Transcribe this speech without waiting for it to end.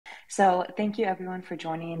So thank you everyone for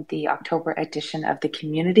joining the October edition of the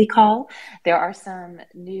community call. There are some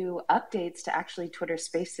new updates to actually Twitter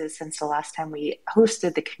Spaces since the last time we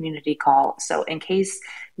hosted the community call. So in case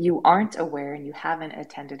you aren't aware and you haven't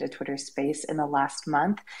attended a Twitter Space in the last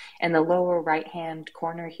month, in the lower right-hand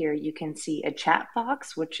corner here, you can see a chat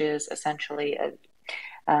box, which is essentially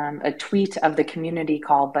a tweet of the community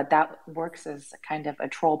call, but that works as kind of a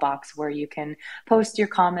troll box where you can post your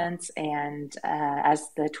comments, and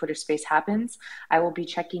as the Twitter space happens, I will be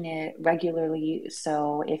checking it regularly.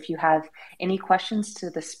 So if you have any questions to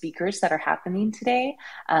the speakers that are happening today,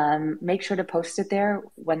 make sure to post it there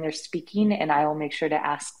when they're speaking, and I will make sure to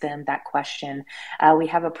ask them that question. We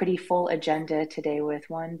have a pretty full agenda today with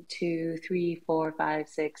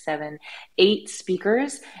 8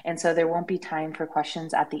 speakers, and so there won't be time for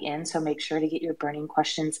questions at the end. So make sure to get your burning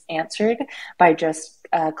questions answered by just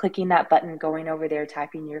clicking that button, going over there,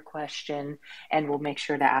 typing your question, and we'll make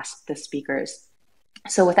sure to ask the speakers.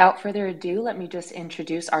 So without further ado, let me just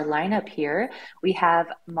introduce our lineup here. We have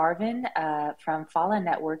Marvin from Phala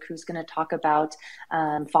Network, who's going to talk about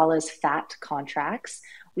Phala's FAT contracts.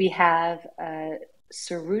 We have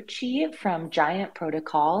Suruchi from Giant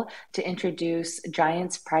Protocol to introduce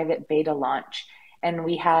Giant's private beta launch. And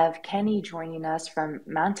we have Kenny joining us from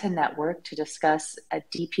Manta Network to discuss a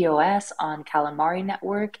DPoS on Calamari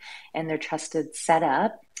Network and their trusted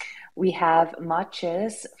setup. We have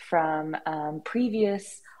Matches from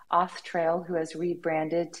previous Auth Trail, who has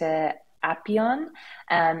rebranded to Apillon,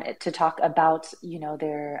 to talk about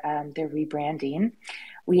their rebranding.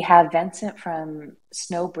 We have Vincent from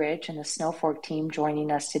Snowbridge and the Snowfork team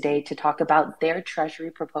joining us today to talk about their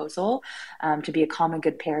treasury proposal to be a common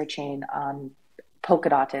good parachain on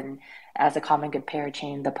Polkadot, and as a common good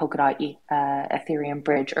parachain, the Polkadot Ethereum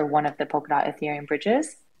bridge, or one of the Polkadot Ethereum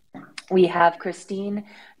bridges. We have Christine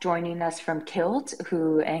joining us from Kilt,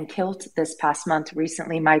 and Kilt this past month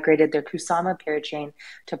recently migrated their Kusama parachain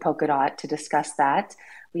to Polkadot to discuss that.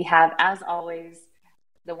 We have, as always,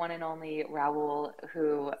 the one and only Raul,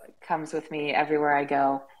 who comes with me everywhere I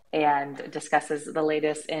go and discusses the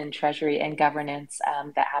latest in treasury and governance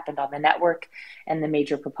that happened on the network and the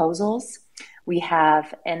major proposals. We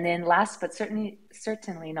have, and then last but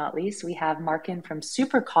certainly not least, we have Markin from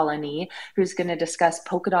Super Colony, who's going to discuss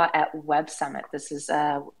Polkadot at Web Summit. This is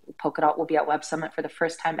Polkadot will be at Web Summit for the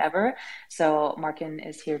first time ever. So Markin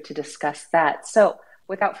is here to discuss that. So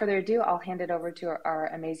without further ado, I'll hand it over to our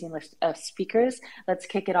amazing list of speakers. Let's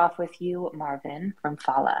kick it off with you, Marvin from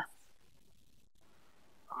Phala.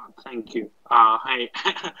 Thank you. Hi,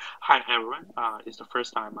 hi everyone. It's the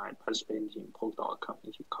first time I participate in Polkadot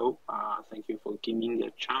Community Code. Thank you for giving me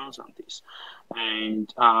the chance on this.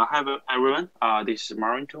 And hi everyone. This is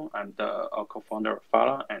Marvin Chung. I'm the co-founder of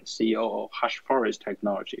Phala and CEO of Hash Forest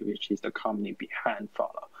Technology, which is the company behind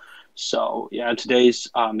Phala. So yeah, today's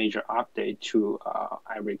major update to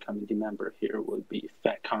every community member here will be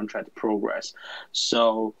FAT contract progress.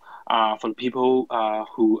 So for the people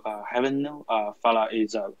who haven't known, Phala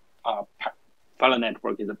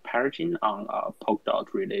Network is a parachain on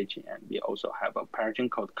Polkadot religion, and we also have a parachain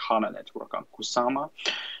called Phala Network on Kusama.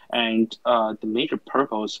 And the major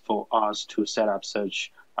purpose for us to set up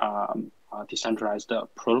such decentralized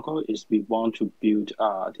protocol is we want to build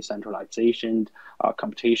decentralization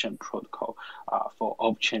computation protocol for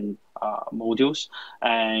off-chain modules,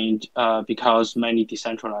 and because many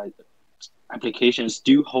decentralized applications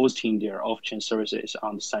still hosting their off-chain services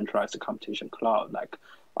on the centralized computation cloud like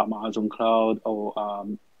Amazon Cloud or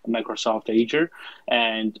Microsoft Azure,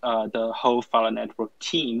 and the whole Phala Network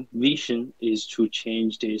team vision is to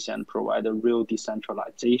change this and provide a real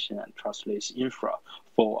decentralization and trustless infra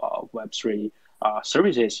for Web3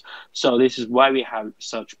 services. So this is why we have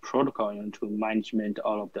such protocol to management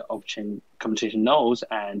all of the off-chain computation nodes,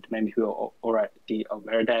 and many people are already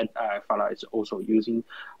aware that Phala is also using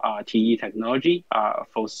TE technology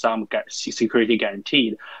for some security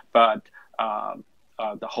guaranteed, but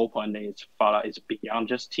the whole point is Phala is beyond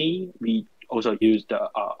just T. We also use the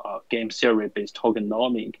game theory-based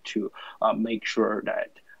tokenomics to make sure that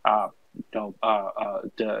the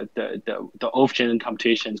off-chain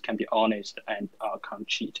computations can be honest and can't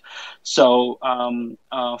cheat. So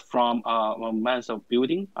from 1 month of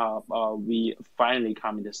building, we finally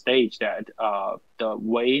come in the stage that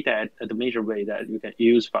the major way that you can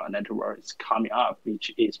use Phala Network is coming up,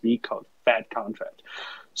 which is we call FAT contract.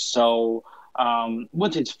 So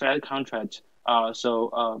what is FAT contract?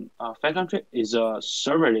 FAT contract is a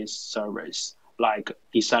serverless service like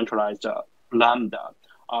decentralized Lambda.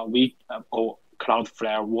 Or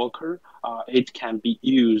Cloudflare worker. It can be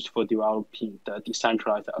used for developing the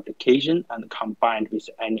decentralized application and combined with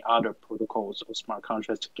any other protocols or smart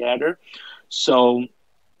contracts together. So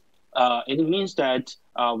it means that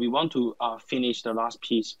we want to finish the last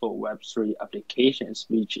piece for Web3 applications,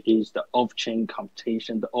 which is the off-chain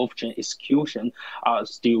computation, the off-chain execution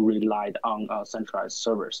still relied on centralized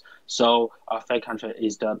servers. So fake contract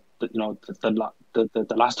is the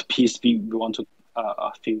last piece we want to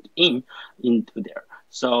fill into there.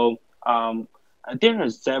 So there are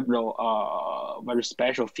several very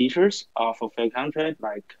special features for fake contract,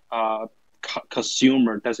 like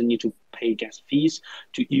consumer doesn't need to pay gas fees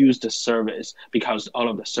to use the service because all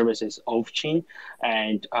of the services off-chain,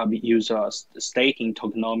 and we use staking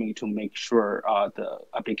tokenomics to make sure the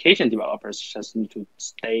application developers just need to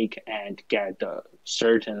stake and get the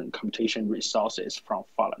certain computation resources from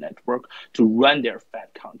Phala Network to run their Fed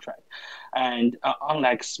contract. And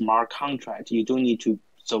unlike smart contract, you don't need to.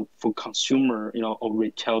 So for consumer, or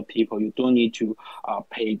retail people, you don't need to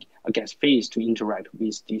pay gas fees to interact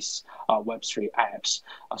with these Web3 apps.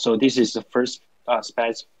 So this is the first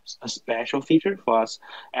special feature for us.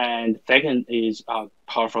 And second is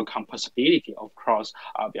powerful composability. Of course,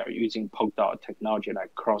 we are using Polkadot technology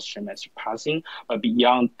like cross-chain message passing. But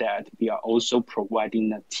beyond that, we are also providing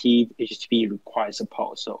native HTTP request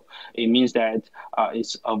support. So it means that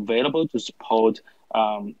it's available to support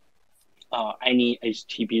any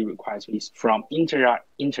HTTP request from internet.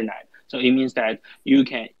 So it means that you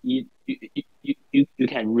can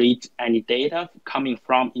read any data coming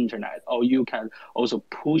from internet, or you can also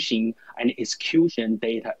pushing any execution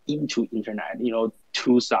data into internet,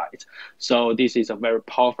 two sides. So this is a very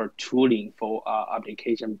powerful tooling for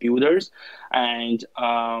application builders. And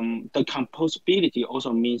the composability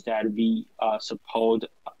also means that we support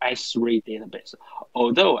S3 database.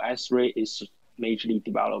 Although S3 is majorly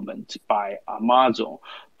development by Amazon,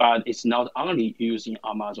 but it's not only using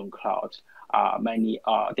Amazon Cloud. Many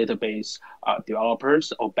database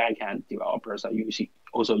developers or backend developers are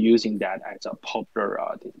also using that as a popular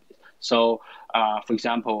database. So, for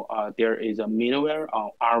example, there is a middleware on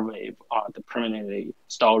R-Wave, the permanently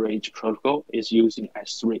storage protocol is using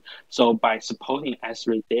S3. So by supporting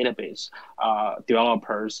S3 database,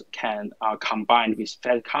 developers can combine with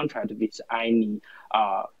Fed contract with any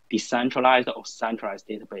decentralized or centralized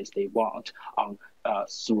database they want on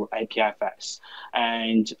through IPFS.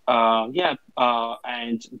 And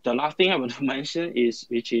and the last thing I want to mention is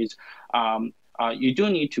you do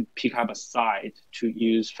need to pick up a site to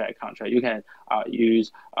use Fed contract. You can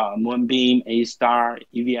use Moonbeam, A-Star,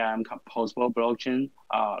 EVM, composable blockchain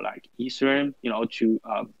like Ethereum, to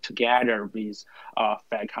together with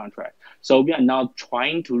Fed contract. So we are not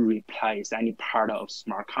trying to replace any part of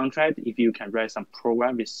smart contract. If you can write some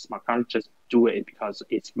program with smart contract, just do it because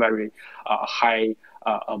it's very high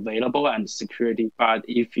available and security. But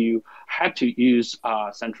if you have to use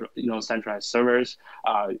centralized servers,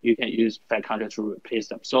 you can use Fed contract to replace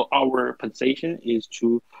them. So our position is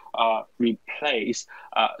to replace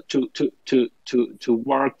to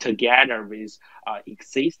work together with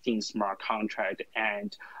existing smart contract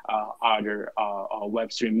and other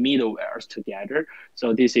Web3 middlewares together.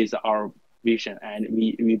 So this is our vision, and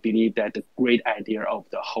we believe that the great idea of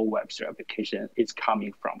the whole Web3 application is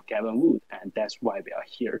coming from Gavin Wood, and that's why we are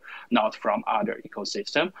here, not from other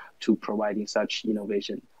ecosystem, to providing such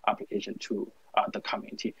innovation application to the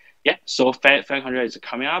community. Yeah, so Fed contract is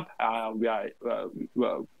coming up.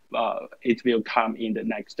 It will come in the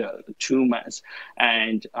next 2 months,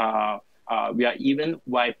 and we are even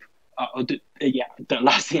the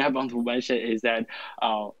last thing I want to mention is that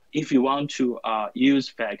if you want to use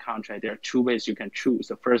Fed contract, there are 2 ways you can choose.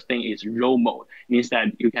 The first thing is raw mode, means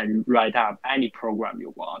that you can write up any program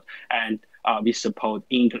you want, and we support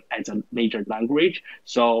Ink as a major language.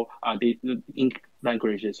 So the Ink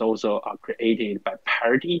language is also created by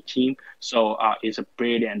Parity team. So it's a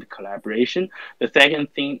brilliant collaboration. The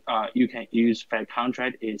second thing you can use Fed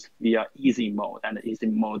contract is via easy mode, and easy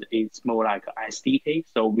mode is more like SDK.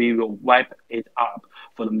 So we will wipe it up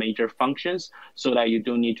for the major functions so that you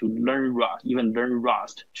don't need to learn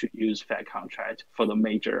Rust to use Fed contract for the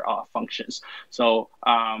major functions. So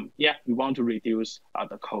we want to reduce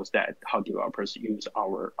the cost that how developers use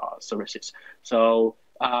our services. So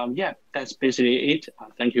that's basically it.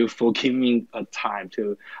 Thank you for giving me time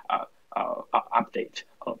to update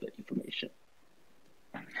all the information.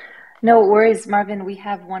 No worries, Marvin. We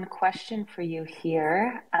have one question for you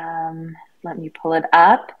here. Let me pull it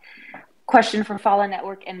up. Question from Phala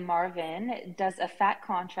Network and Marvin. Does a fat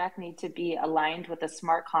contract need to be aligned with a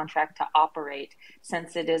smart contract to operate?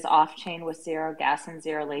 Since it is off-chain with zero gas and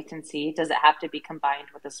zero latency, does it have to be combined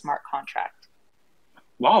with a smart contract?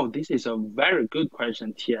 Wow, this is a very good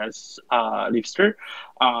question, TS Lipster.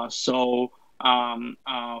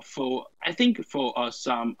 For I think for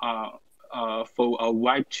some for a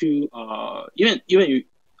Web2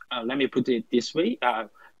 let me put it this way.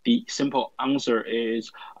 The simple answer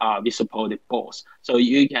is we support both. So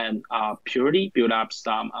you can purely build up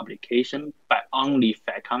some application by only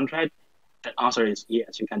fat contract. The answer is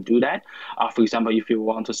yes, you can do that. For example, if you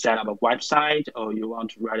want to set up a website or you want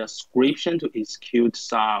to write a description to execute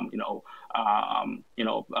some,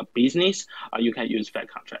 a business, you can use fat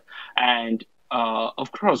contract. And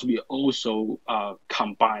of course, we also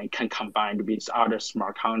can combine with other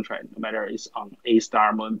smart contract, no matter it's on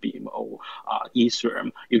A-Star, Moonbeam, or Ethereum.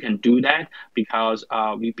 You can do that because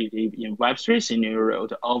we believe in Web3 scenario,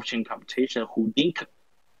 the off-chain computation who link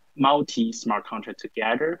multi-smart contract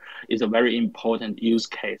together is a very important use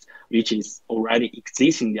case, which is already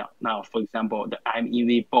existing now. For example, the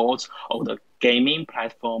MEV bots or the gaming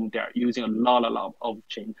platform, they're using a lot of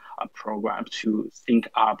off-chain programs to sync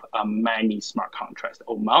up many smart contracts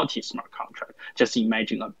or multi-smart contracts. Just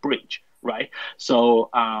imagine a bridge, right? So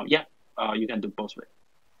you can do both ways.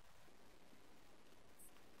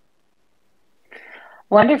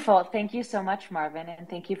 Wonderful. Thank you so much, Marvin, and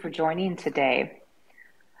thank you for joining today.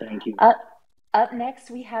 Thank you. Up next,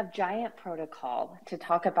 we have Giant Protocol to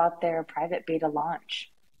talk about their private beta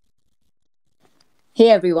launch. Hey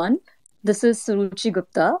everyone, this is Suruchi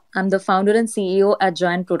Gupta. I'm the founder and CEO at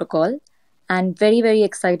Giant Protocol, and very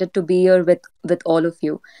excited to be here with all of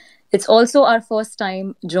you. It's also our first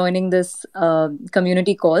time joining this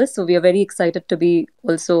community call, so we are very excited to be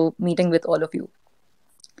also meeting with all of you.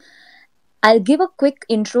 I'll give a quick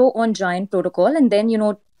intro on Giant Protocol and then,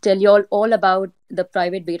 tell you all about the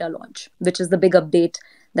private beta launch, which is the big update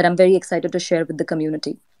that I'm very excited to share with the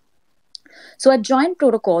community. So at Giant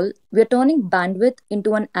Protocol, we're turning bandwidth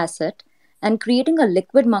into an asset and creating a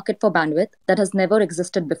liquid market for bandwidth that has never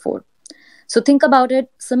existed before. So think about it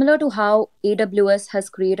similar to how AWS has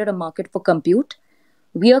created a market for compute.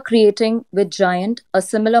 We are creating with Giant a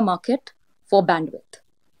similar market for bandwidth.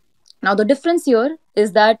 Now, the difference here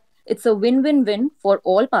is that it's a win-win-win for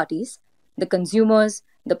all parties, the consumers,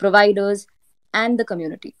 the providers, and the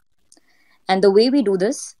community. And the way we do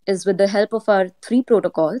this is with the help of our 3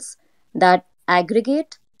 protocols that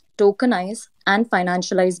aggregate, tokenize, and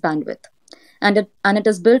financialize bandwidth. And it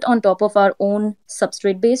is built on top of our own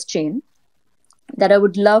substrate-based chain that I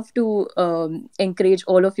would love to encourage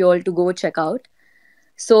all of you all to go check out.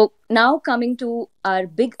 So now coming to our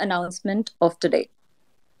big announcement of today.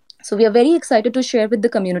 So we are very excited to share with the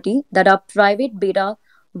community that our private beta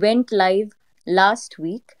went live last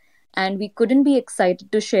week, and we couldn't be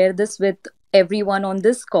excited to share this with everyone on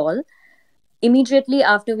this call. Immediately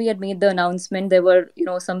after we had made the announcement, there were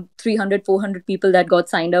some 300-400 people that got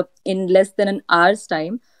signed up in less than an hour's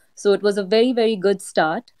time. So it was a very good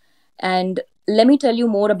start. And let me tell you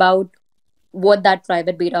more about what that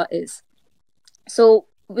private beta is. So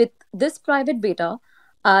with this private beta,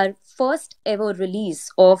 our first ever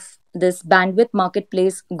release of this bandwidth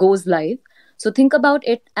marketplace goes live. So think about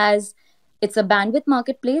it as it's a bandwidth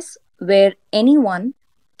marketplace where anyone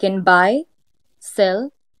can buy,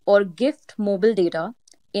 sell, or gift mobile data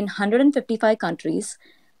in 155 countries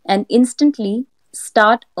and instantly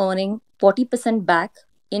start earning 40% back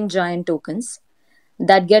in Giant tokens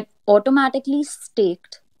that get automatically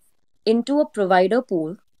staked into a provider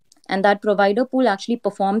pool, and that provider pool actually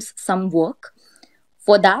performs some work.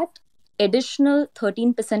 For that, additional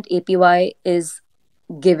 13% APY is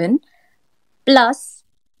given, plus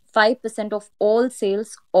 5% of all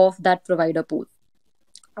sales of that provider pool,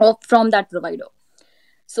 or from that provider.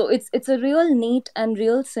 So it's a real neat and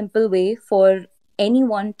real simple way for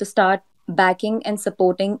anyone to start backing and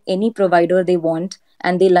supporting any provider they want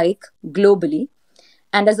and they like globally.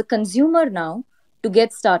 And as a consumer now, to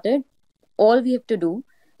get started, all we have to do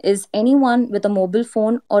is anyone with a mobile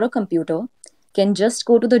phone or a computer can just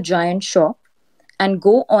go to the Giant shop and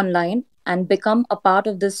go online and become a part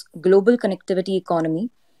of this global connectivity economy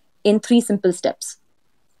in 3 simple steps: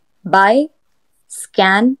 buy,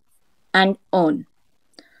 scan, and earn.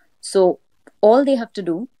 So all they have to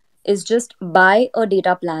do is just buy a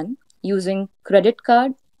data plan using credit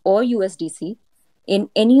card or USDC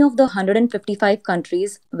in any of the 155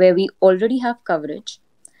 countries where we already have coverage.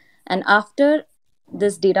 And after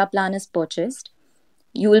this data plan is purchased,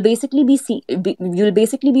 you will basically be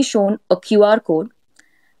shown a QR code,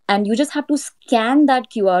 and you just have to scan that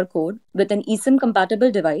QR code with an eSIM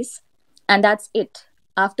compatible device, and that's it.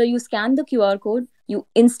 After you scan the QR code, you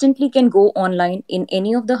instantly can go online in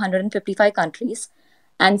any of the 155 countries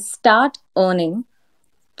and start earning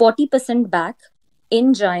 40% back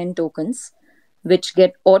in Giant tokens which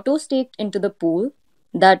get auto staked into the pool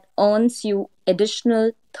that earns you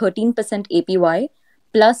additional 13% APY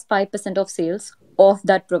plus 5% of sales of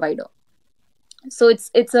that provider. So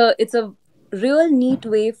it's a real neat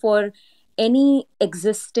way for any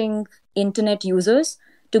existing internet users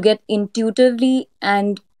to get intuitively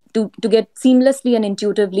and to get seamlessly and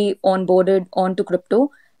intuitively onboarded onto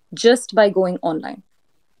crypto just by going online.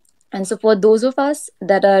 And so for those of us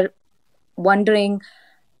that are wondering,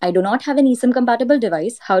 I do not have an eSIM compatible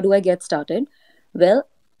device, how do I get started? Well,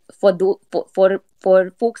 for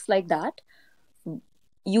folks like that,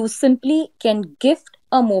 you simply can gift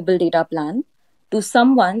a mobile data plan to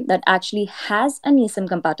someone that actually has an eSIM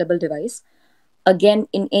compatible device, again,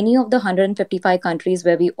 in any of the 155 countries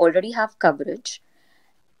where we already have coverage.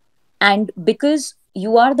 And because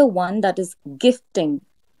you are the one that is gifting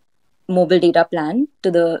mobile data plan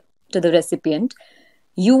to the recipient,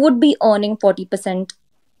 you would be earning 40%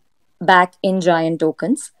 back in giant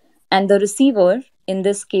tokens, and the receiver in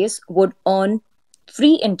this case would earn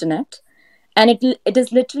free internet. And it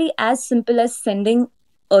is literally as simple as sending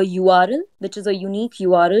a URL, which is a unique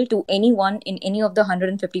URL, to anyone in any of the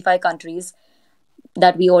 155 countries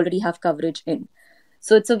that we already have coverage in.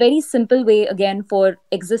 So it's a very simple way, again, for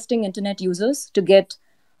existing internet users to get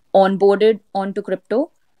onboarded onto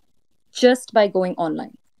crypto just by going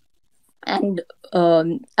online. And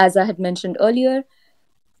as I had mentioned earlier,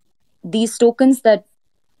 these tokens that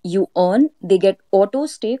you earn, they get auto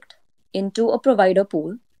staked into a provider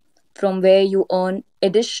pool from where you earn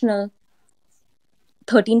additional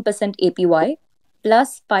 13% APY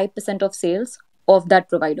plus 5% of sales of that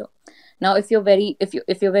provider. Now, if you're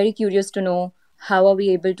very curious to know how are we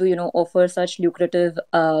able to offer such lucrative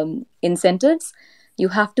incentives, you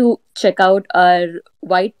have to check out our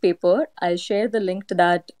white paper. I'll share the link to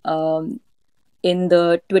that in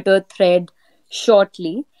the Twitter thread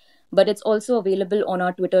shortly, but it's also available on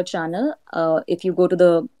our Twitter channel. If you go to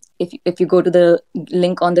the if you go to the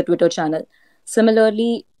link on the Twitter channel.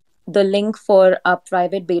 Similarly, the link for our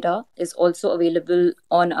private beta is also available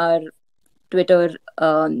on our Twitter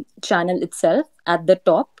channel itself at the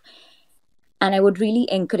top. And I would really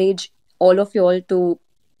encourage all of you all to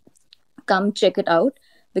come check it out,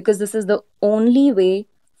 because this is the only way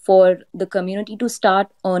for the community to start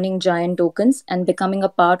earning giant tokens and becoming a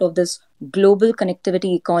part of this global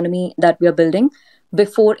connectivity economy that we are building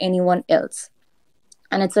before anyone else.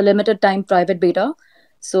 And it's a limited time private beta.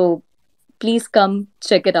 So please come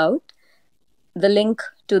check it out. The link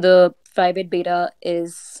to the private beta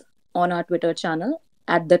is on our Twitter channel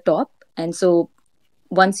at the top. And so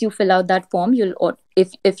once you fill out that form,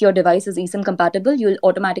 if your device is eSIM compatible, you'll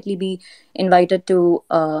automatically be invited to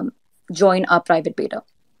join our private beta.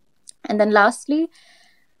 And then lastly,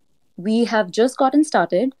 we have just gotten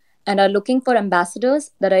started and are looking for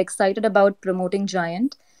ambassadors that are excited about promoting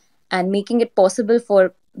Giant and making it possible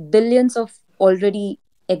for billions of already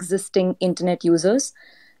existing internet users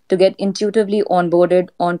to get intuitively onboarded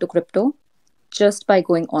onto crypto just by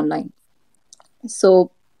going online.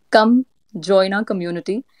 So come join our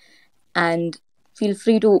community and feel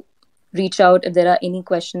free to reach out if there are any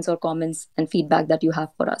questions or comments and feedback that you have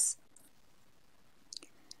for us.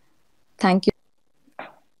 Thank you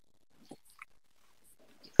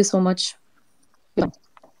so much.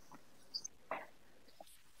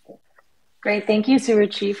 Great. Thank you,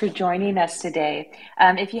 Suruchi, for joining us today.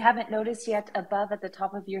 If you haven't noticed yet, above at the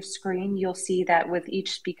top of your screen, you'll see that with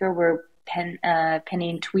each speaker, we're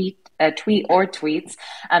pinning tweet or tweets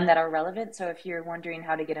that are relevant. So if you're wondering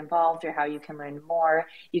how to get involved or how you can learn more,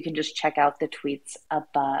 you can just check out the tweets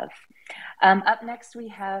above. Up next, we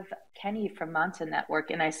have Kenny from Manta Network.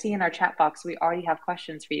 And I see in our chat box, we already have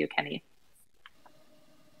questions for you, Kenny.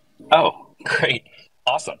 Oh, great.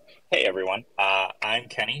 Awesome. Hey, everyone. I'm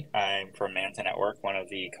Kenny. I'm from Manta Network, one of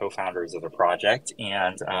the co-founders of the project.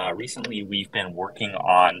 And recently we've been working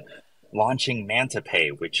on launching Manta Pay,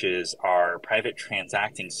 which is our private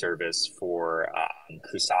transacting service for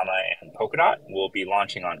Kusama and Polkadot. We'll be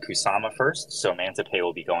launching on Kusama first. So Manta Pay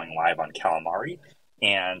will be going live on Calamari.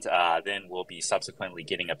 And then we'll be subsequently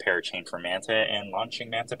getting a parachain for Manta and launching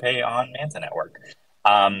Manta Pay on Manta Network.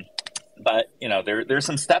 But there's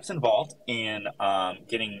some steps involved in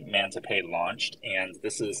getting Manta Pay launched, and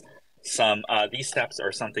these steps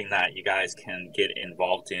are something that you guys can get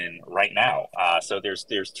involved in right now. So there's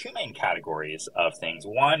two main categories of things.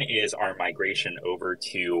 One is our migration over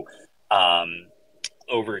to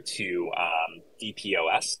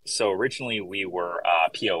DPoS. So originally we were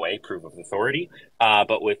POA, proof of authority,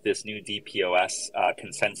 but with this new DPoS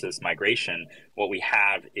consensus migration, what we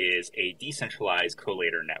have is a decentralized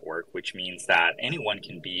collator network, which means that anyone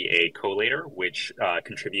can be a collator, which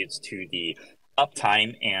contributes to the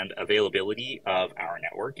uptime and availability of our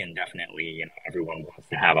network, and definitely, everyone wants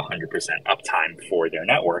to have 100% uptime for their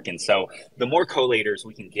network. And so the more collators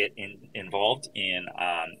we can get involved in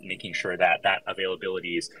making sure that that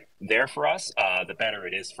availability is there for us, the better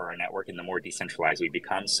it is for our network and the more decentralized we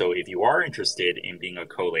become. So if you are interested in being a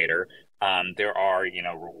collator, there are,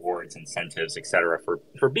 rewards, incentives, etc.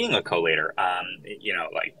 for being a collator.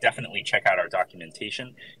 Definitely check out our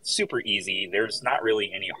documentation. It's super easy. There's not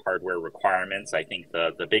really any hardware requirements. I think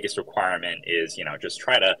the biggest requirement is, just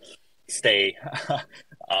try to stay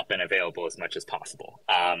up and available as much as possible.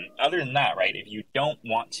 Other than that, right, if you don't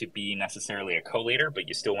want to be necessarily a collator, but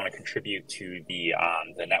you still want to contribute to the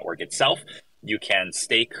network itself, you can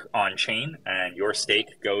stake on chain, and your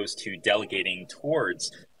stake goes to delegating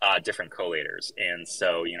towards different collators. And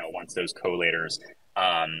so, once those collators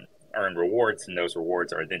earn rewards, and those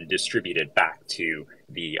rewards are then distributed back to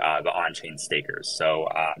the on-chain stakers. So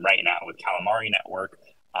right now with Calamari Network,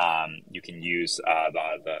 you can use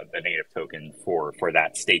the native token for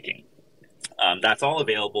that staking. That's all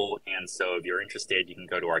available. And so if you're interested, you can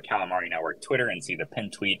go to our Calamari Network Twitter and see the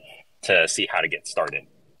pinned tweet to see how to get started.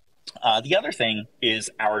 The other thing is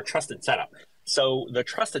our trusted setup. So the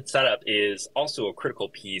trusted setup is also a critical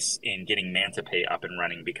piece in getting MantaPay up and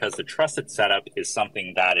running, because the trusted setup is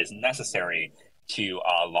something that is necessary to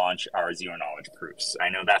launch our zero knowledge proofs. I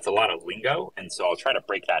know that's a lot of lingo, and so I'll try to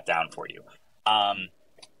break that down for you.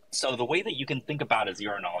 So the way that you can think about a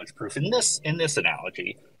zero knowledge proof in this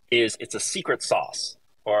analogy is it's a secret sauce,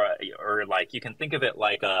 or like you can think of it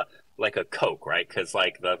like a Coke, right? Because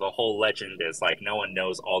like the whole legend is like no one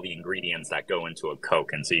knows all the ingredients that go into a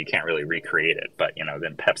Coke, and so you can't really recreate it. But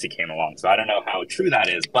then Pepsi came along, so I don't know how true that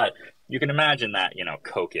is, but you can imagine that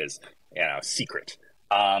Coke is secret.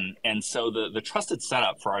 And so the trusted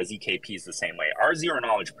setup for our ZKP is the same way. Our zero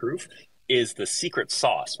knowledge proof is the secret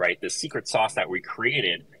sauce, right? The secret sauce that we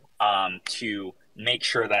created to make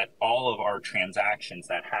sure that all of our transactions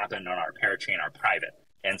that happen on our parachain are private.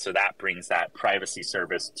 And so that brings that privacy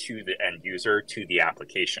service to the end user, to the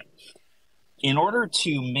application. In order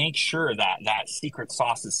to make sure that that secret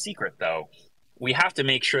sauce is secret, though, we have to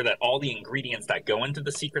make sure that all the ingredients that go into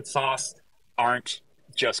the secret sauce aren't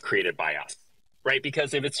just created by us, right?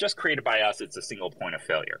 Because if it's just created by us, it's a single point of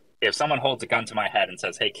failure. If someone holds a gun to my head and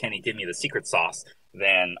says, hey, Kenny, give me the secret sauce,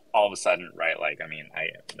 then all of a sudden, right,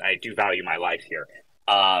 I do value my life here.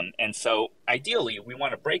 And so ideally, we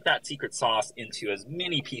want to break that secret sauce into as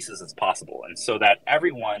many pieces as possible. And so that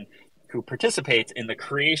everyone who participates in the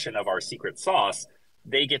creation of our secret sauce,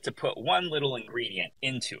 they get to put one little ingredient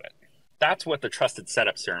into it. That's what the trusted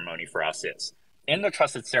setup ceremony for us is. In the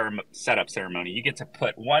trusted setup ceremony, you get to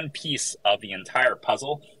put one piece of the entire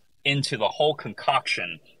puzzle into the whole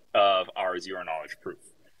concoction of our zero knowledge proof.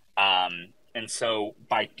 And so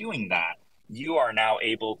by doing that, you are now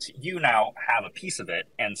able to, you now have a piece of it.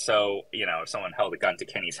 And so, if someone held a gun to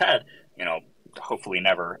Kenny's head, hopefully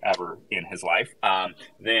never, ever in his life,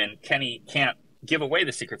 then Kenny can't give away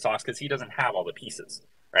the secret sauce because he doesn't have all the pieces,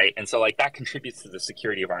 right? And so that contributes to the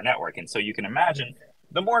security of our network. And so you can imagine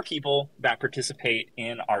the more people that participate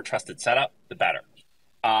in our trusted setup, the better.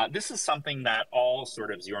 This is something that all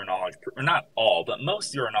sort of zero knowledge, or not all, but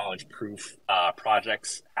most zero knowledge proof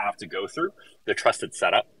projects have to go through, the trusted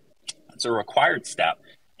setup. It's a required step.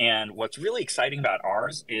 And what's really exciting about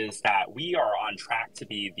ours is that we are on track to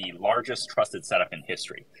be the largest trusted setup in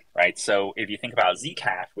history, right? So if you think about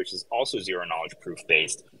Zcash, which is also zero knowledge proof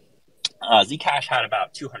based, Zcash had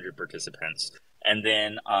about 200 participants. And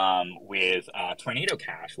then with Tornado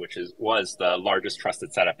Cash, which was the largest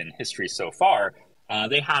trusted setup in history so far,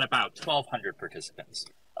 they had about 1,200 participants.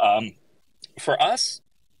 For us,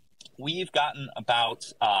 we've gotten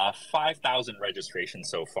about 5,000 registrations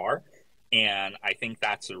so far. And I think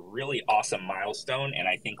that's a really awesome milestone. And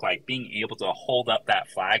I think being able to hold up that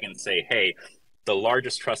flag and say, hey, the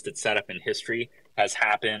largest trusted setup in history has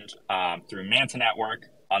happened through Manta Network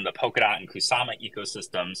on the Polkadot and Kusama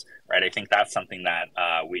ecosystems, right? I think that's something that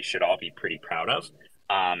we should all be pretty proud of.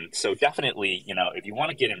 So definitely, if you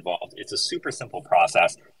want to get involved, it's a super simple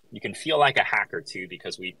process. You can feel like a hacker too,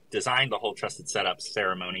 because we designed the whole trusted setup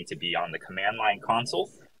ceremony to be on the command line console.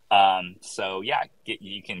 So yeah,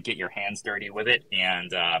 you can get your hands dirty with it,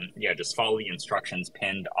 and just follow the instructions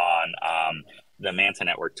pinned on the Manta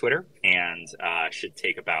Network Twitter, and should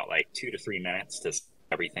take about 2 to 3 minutes to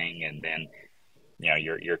everything, and then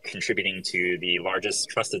you're contributing to the largest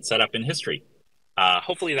trusted setup in history.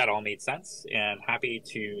 Hopefully that all made sense, and happy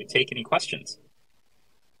to take any questions.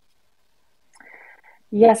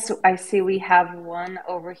 Yes, I see we have one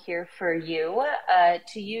over here for you.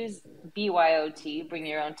 To use BYOT, bring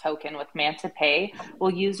your own token with Manta Pay,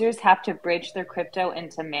 will users have to bridge their crypto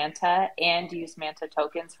into Manta and use Manta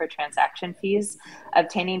tokens for transaction fees?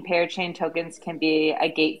 Obtaining parachain tokens can be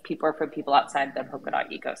a gatekeeper for people outside the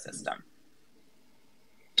Polkadot ecosystem.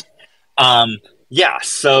 Yeah,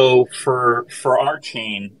 so for our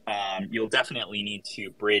chain, you'll definitely need to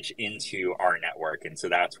bridge into our network, and so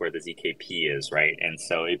that's where the ZKP is, right? And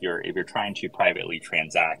so if you're trying to privately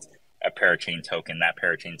transact a parachain token, that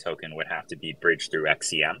parachain token would have to be bridged through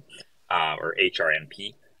XCM or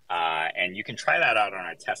HRMP, and you can try that out on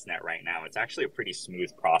our testnet right now. It's actually a pretty smooth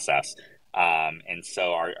process. And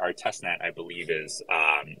so our testnet, I believe, is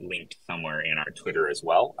linked somewhere in our Twitter as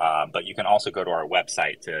well. But you can also go to our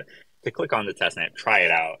website to click on the testnet, try it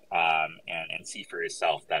out, and see for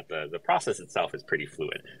yourself that the process itself is pretty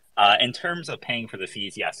fluid. In terms of paying for the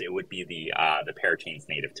fees, yes, it would be the Parachain's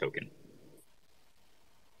native token.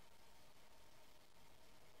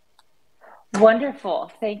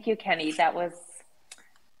 Wonderful. Thank you, Kenny. That was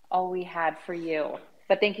all we had for you.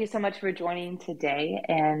 But thank you so much for joining today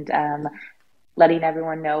and letting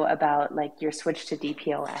everyone know about your switch to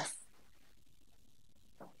DPoS.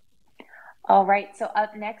 All right, so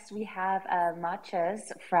up next we have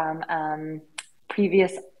Machas from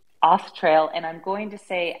previous Off Trail, and I'm going to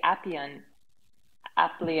say Apillon. I'm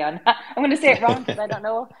going to say it wrong because I don't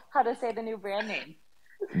know how to say the new brand name.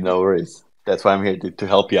 No worries. That's why I'm here to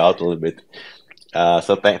help you out a little bit.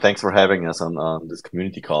 So thanks for having us on this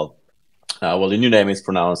community call. Well, the new name is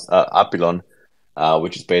pronounced Apillon,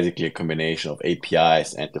 which is basically a combination of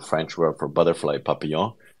APIs and the French word for butterfly,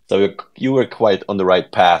 papillon. So you were quite on the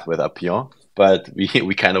right path with Apillon, but we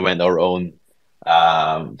kind of went our own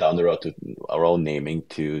down the road to our own naming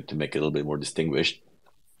to make it a little bit more distinguished.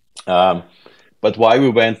 But why we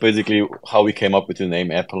went, basically how we came up with the name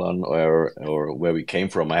Apillon or where we came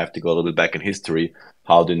from, I have to go a little bit back in history,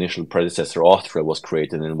 how the initial predecessor Authtrail was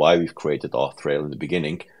created and why we've created Authtrail in the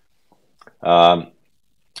beginning.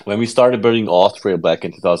 When we started building Authtrail back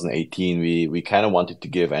in 2018, we kind of wanted to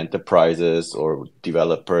give enterprises or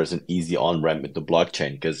developers an easy on-ramp into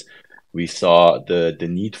blockchain because we saw the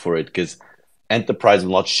need for it, because enterprise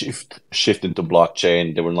will not shift into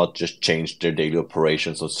blockchain. They will not just change their daily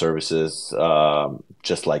operations or services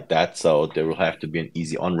just like that. So there will have to be an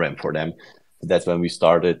easy on-ramp for them. That's when we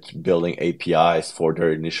started building APIs for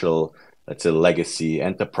their initial, let's say, legacy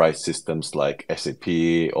enterprise systems like SAP,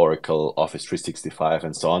 Oracle, Office 365,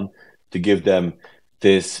 and so on, to give them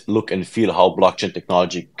this look and feel how blockchain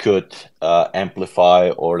technology could amplify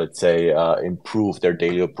or, let's say, improve their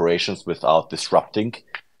daily operations without disrupting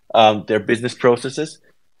their business processes.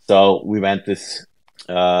 So we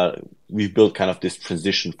built kind of this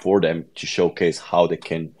transition for them to showcase how they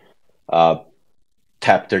can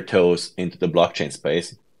tap their toes into the blockchain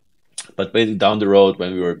space. But basically down the road,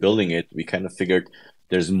 when we were building it, we kind of figured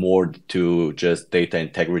there's more to just data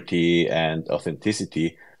integrity and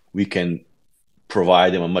authenticity. We can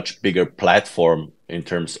provide them a much bigger platform in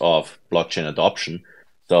terms of blockchain adoption.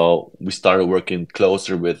 So we started working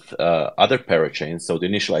closer with other parachains. So the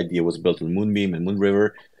initial idea was built on Moonbeam and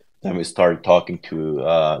Moonriver. Then we started talking to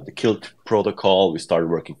the Kilt protocol. We started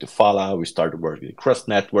working to Phala. We started working with Phala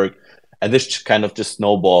Network. And this kind of just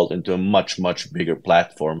snowballed into a much, much bigger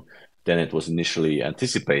platform than it was initially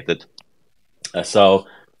anticipated. So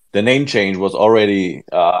the name change was already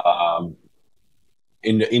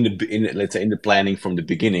in the planning from the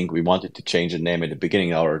beginning. We wanted to change the name at the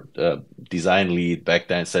beginning. Our design lead back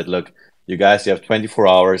then said, "Look, you guys, you have 24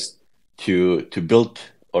 hours to build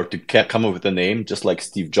or to come up with a name, just like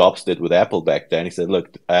Steve Jobs did with Apple back then." He said,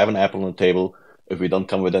 "Look, I have an apple on the table. If we don't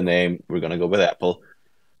come with a name, we're gonna go with Apple."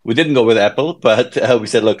 We didn't go with Apple, but we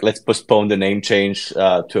said, "Look, let's postpone the name change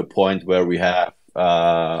to a point where we have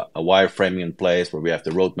a wireframing in place, where we have the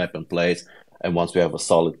roadmap in place, and once we have a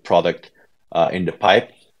solid product in the pipe."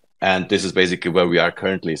 And this is basically where we are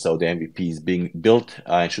currently. So the MVP is being built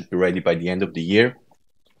and should be ready by the end of the year.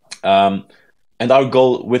 And our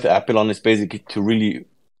goal with Apillon is basically to really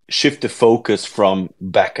shift the focus from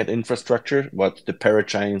backend infrastructure, what the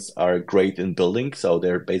parachains are great in building. So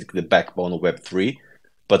they're basically the backbone of Web3.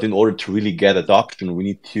 But in order to really get adoption, we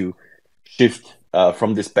need to shift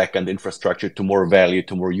from this backend infrastructure to more value,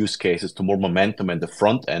 to more use cases, to more momentum in the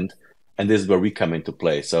front end. And this is where we come into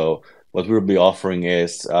play. So what we'll be offering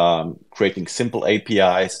is creating simple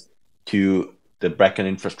APIs to the backend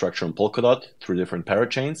infrastructure on Polkadot through different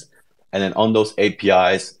parachains. And then on those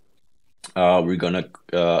APIs, we're going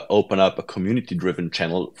to open up a community-driven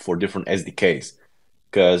channel for different SDKs.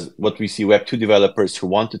 Because what we see, Web2 developers who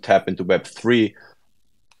want to tap into Web3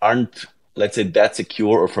 aren't let's say, that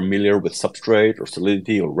secure or familiar with Substrate or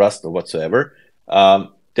Solidity or Rust or whatsoever.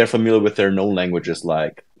 They're familiar with their known languages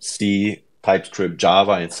like C, TypeScript,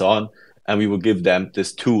 Java, and so on. And we will give them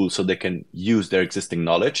this tool so they can use their existing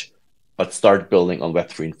knowledge, but start building on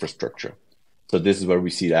Web3 infrastructure. So this is where we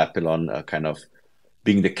see Apillon kind of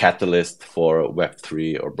being the catalyst for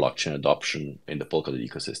Web3 or blockchain adoption in the Polkadot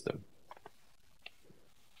ecosystem.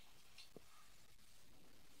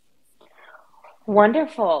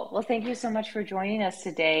 Wonderful. Well, thank you so much for joining us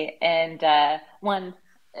today, and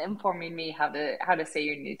informing me how to say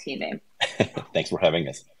your new team name. Thanks for having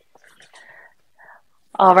us.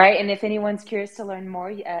 All right, and if anyone's curious to learn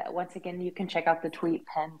more, once again, you can check out the tweet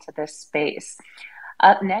pinned to this space.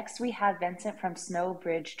 Up next, we have Vincent from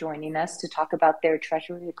Snowbridge joining us to talk about their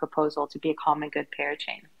treasury proposal to be a common good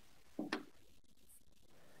parachain.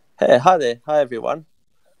 Hey, hi there. Hi, everyone.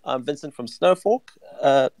 I'm Vincent from Snowfork,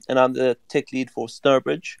 and I'm the tech lead for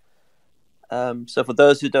Snowbridge. So for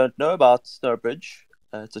those who don't know about Snowbridge,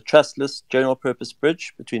 it's a trustless general purpose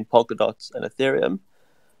bridge between Polkadot and Ethereum.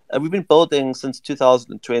 We've been building since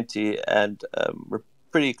 2020, and we're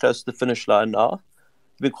pretty close to the finish line now.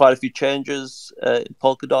 There have been quite a few changes in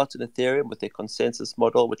Polkadot and Ethereum with their consensus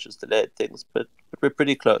model, which has delayed things, but we're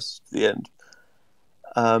pretty close to the end.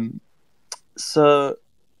 So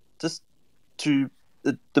just to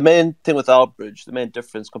the main thing with our bridge, the main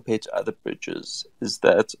difference compared to other bridges is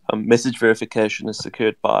that message verification is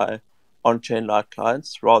secured by on-chain like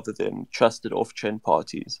clients rather than trusted off-chain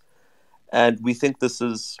parties. And we think this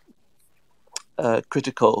is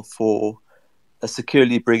critical for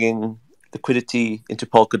securely bringing liquidity into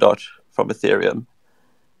Polkadot from Ethereum.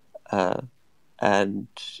 And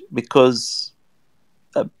because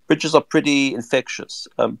bridges are pretty infectious,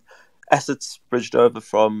 assets bridged over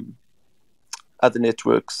from other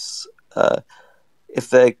networks, if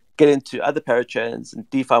they get into other parachains and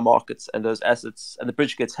DeFi markets and those assets and the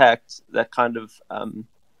bridge gets hacked, that kind of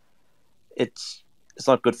it's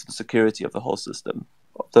not good for the security of the whole system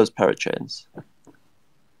of those parachains.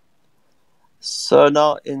 So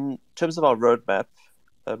now, in terms of our roadmap,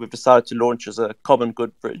 we've decided to launch as a common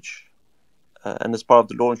good bridge. And as part of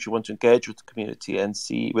the launch, we want to engage with the community and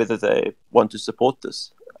see whether they want to support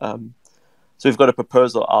this. So we've got a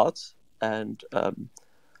proposal out, and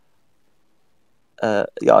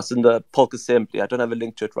it's in the Polk assembly. I don't have a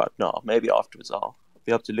link to it right now. Maybe afterwards I'll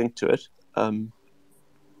be able to link to it.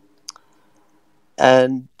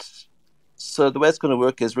 And so the way it's going to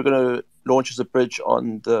work is we're going to launch as a bridge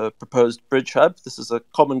on the proposed Bridge Hub. This is a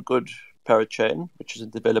common good parachain, which is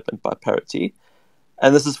in development by Parity.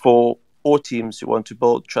 And this is for all teams who want to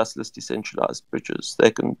build trustless, decentralized bridges.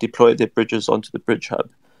 They can deploy their bridges onto the Bridge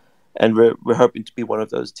Hub. And we're hoping to be one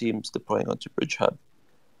of those teams deploying onto Bridge Hub.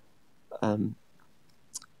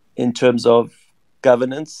 In terms of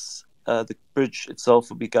governance, the bridge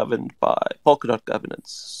itself will be governed by Polkadot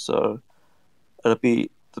Governance. So it'll be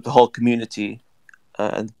the whole community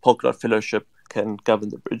and the Polkadot Fellowship can govern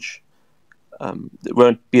the bridge. It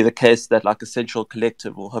won't be the case that like a central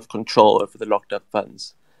collective will have control over the locked up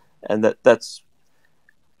funds. And that's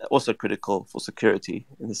also critical for security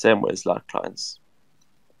in the same way as like clients.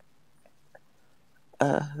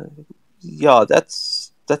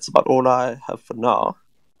 That's about all I have for now.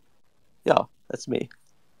 Yeah, that's me.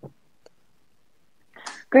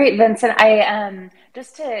 Great, Vincent. I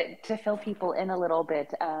just to fill people in a little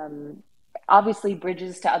bit. Obviously,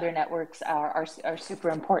 bridges to other networks are super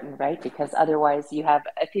important, right? Because otherwise, you have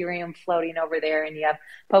Ethereum floating over there, and you have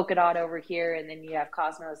Polkadot over here, and then you have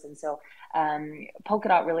Cosmos, and so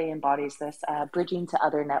Polkadot really embodies this bridging to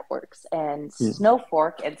other networks. And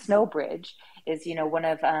Snowfork and Snowbridge is, one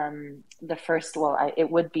of the first. Well, it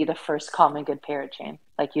would be the first common good parachain,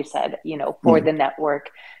 like you said, for the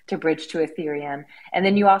network to bridge to Ethereum. And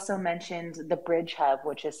then you also mentioned the Bridge Hub,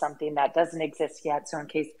 which is something that doesn't exist yet. So in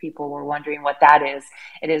case people were wondering what that is,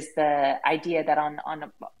 it is the idea that on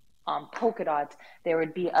Polkadot, there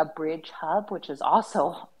would be a Bridge Hub, which is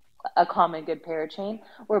also a common good parachain,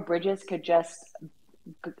 where bridges could just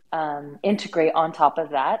integrate on top of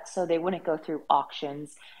that, so they wouldn't go through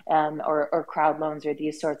auctions or crowd loans or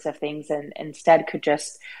these sorts of things, and instead could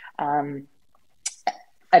just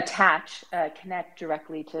connect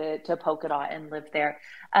directly to Polkadot and live there.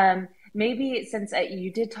 Maybe since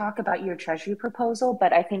you did talk about your treasury proposal,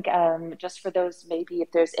 but I think just for those, maybe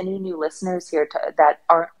if there's any new listeners here that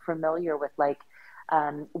aren't familiar with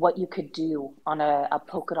what you could do on a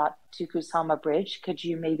Polkadot to Kusama bridge, could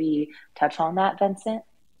you maybe touch on that, Vincent?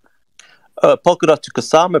 Polkadot to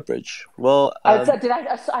Kusama bridge. Well, I'm so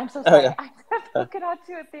sorry. I said Polkadot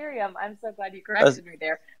to Ethereum. I'm so glad you corrected me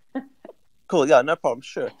there. Cool. Yeah, no problem.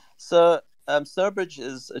 Sure. So Snowbridge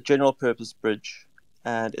is a general purpose bridge.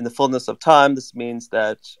 And in the fullness of time, this means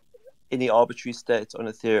that any arbitrary state on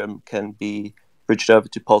Ethereum can be bridged over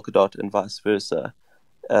to Polkadot and vice versa.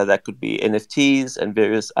 That could be NFTs and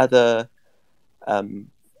various other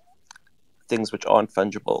things which aren't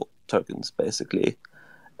fungible tokens, basically.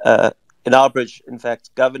 In our bridge, in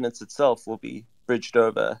fact, governance itself will be bridged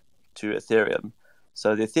over to Ethereum.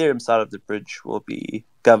 So the Ethereum side of the bridge will be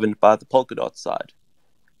governed by the Polkadot side.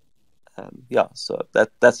 So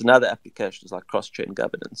that's another application, is like cross-chain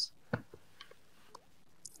governance.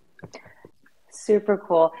 Super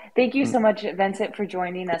cool. Thank you so much, Vincent, for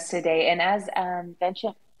joining us today. And as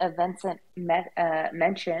Vincent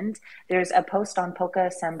mentioned, there's a post on Polka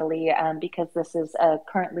Assembly because this is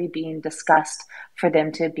currently being discussed for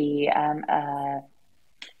them to be a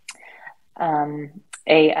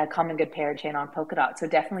common good parachain on Polkadot. So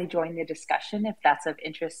definitely join the discussion if that's of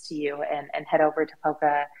interest to you, and head over to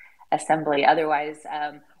Polka Assembly. Otherwise,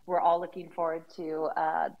 we're all looking forward to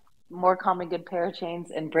more common good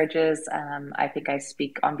parachains and bridges. I think I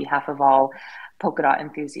speak on behalf of all Polkadot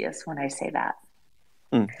enthusiasts when I say that.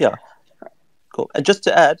 Yeah, cool. And just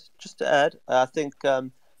to add, I think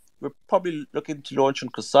we're probably looking to launch on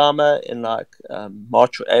Kusama in like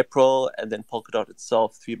March or April, and then Polkadot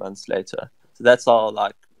itself 3 months later. So that's all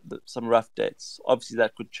like some rough dates. Obviously,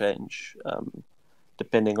 that could change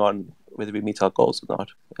depending on whether we meet our goals or not.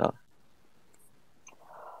 Yeah.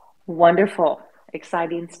 Wonderful.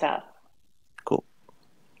 Exciting stuff. Cool.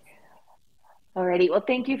 Alrighty. Well,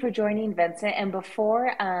 thank you for joining, Vincent. And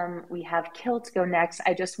before we have Kilt go next,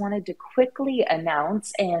 I just wanted to quickly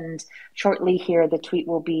announce, and shortly here, the tweet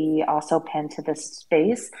will be also pinned to this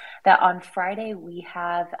space, that on Friday we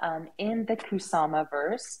have in the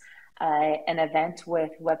Kusamaverse an event with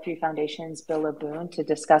Web3 Foundation's Bill Laboon to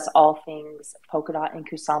discuss all things Polkadot and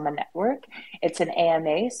Kusama Network. It's an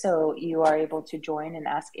AMA, so you are able to join and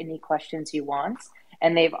ask any questions you want.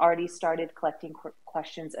 And they've already started collecting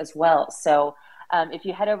questions as well. So if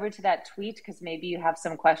you head over to that tweet, because maybe you have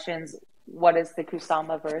some questions, what is the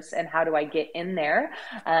Kusamaverse and how do I get in there?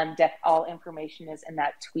 All information is in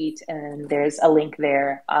that tweet, and there's a link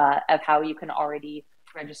there of how you can already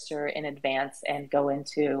register in advance and go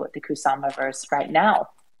into the Kusamaverse right now.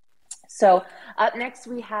 So up next,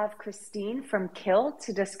 we have Christine from Kilt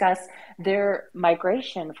to discuss their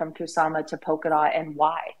migration from Kusama to Polkadot and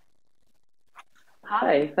why.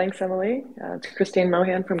 Hi, thanks, Emily. It's Christine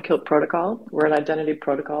Mohan from Kilt Protocol. We're an identity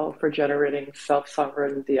protocol for generating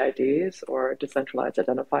self-sovereign DIDs, or decentralized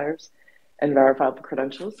identifiers, and verifiable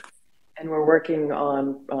credentials. And we're working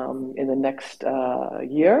on, in the next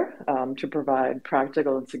year, to provide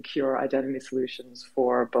practical and secure identity solutions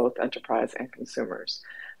for both enterprise and consumers.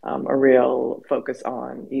 A real focus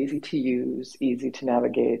on easy to use, easy to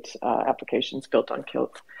navigate applications built on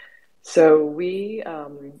Kilt. So we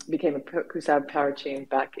became a Kusama parachain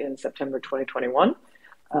back in September 2021,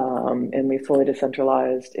 and we fully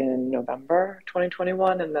decentralized in November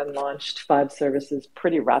 2021, and then launched 5 services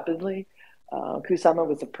pretty rapidly. Kusama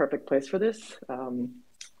was a perfect place for this.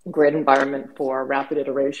 Great environment for rapid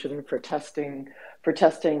iteration, for testing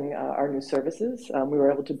our new services. We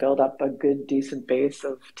were able to build up a good, decent base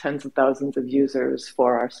of tens of thousands of users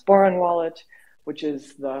for our Sporon wallet, which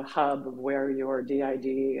is the hub of where your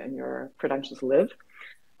DID and your credentials live.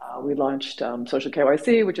 We launched social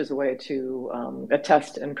KYC, which is a way to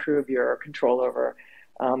attest and prove your control over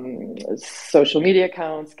social media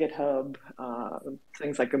accounts, GitHub,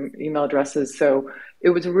 things like email addresses. So it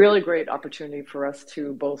was a really great opportunity for us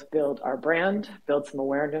to both build our brand, build some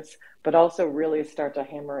awareness, but also really start to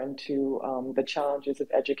hammer into the challenges of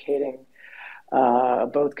educating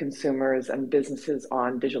both consumers and businesses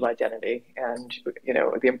on digital identity, and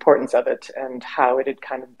the importance of it, and how it had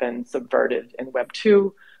kind of been subverted in Web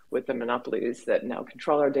 2 with the monopolies that now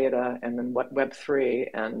control our data, and then what Web 3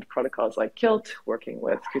 and protocols like Kilt, working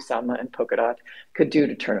with Kusama and Polkadot, could do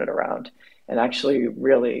to turn it around and actually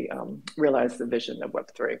really realize the vision of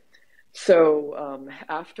Web 3. So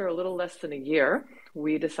after a little less than a year,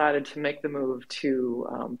 we decided to make the move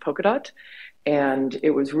to Polkadot. And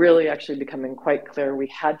it was really actually becoming quite clear we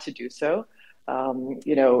had to do so.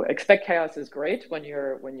 Expect chaos is great when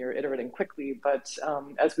you're iterating quickly, but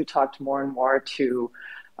as we talked more and more to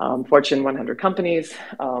Fortune 100 companies,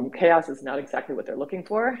 chaos is not exactly what they're looking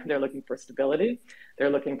for. They're looking for stability. They're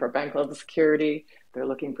looking for bank level security. They're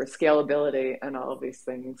looking for scalability, and all of these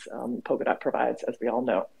things Polkadot provides, as we all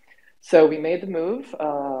know. So we made the move.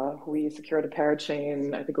 We secured a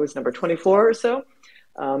parachain, I think it was number 24 or so,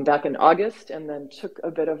 back in August, and then took a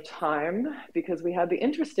bit of time because we had the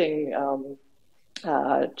interesting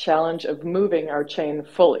challenge of moving our chain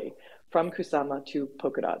fully from Kusama to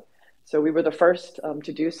Polkadot. So we were the first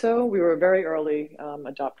to do so. We were a very early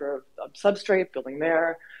adopter of Substrate, building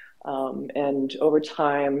there, and over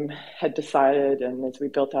time had decided, and as we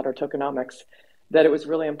built out our tokenomics, that it was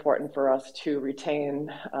really important for us to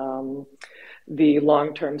retain the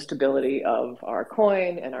long-term stability of our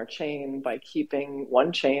coin and our chain by keeping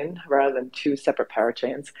one chain rather than two separate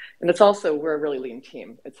parachains. And it's also, we're a really lean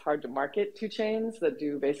team. It's hard to market two chains that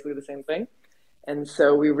do basically the same thing. And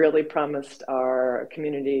so we really promised our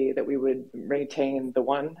community that we would retain the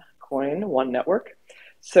one coin, one network.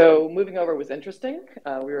 So moving over was interesting.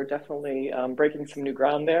 We were definitely breaking some new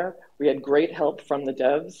ground there. We had great help from the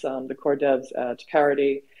devs, the core devs at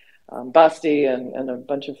Parity. Basti and a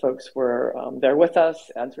bunch of folks were there with us,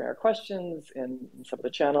 answering our questions in some of the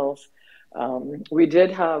channels. We did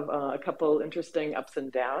have a couple interesting ups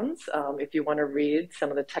and downs. If you want to read some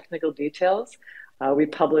of the technical details, we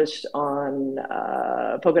published on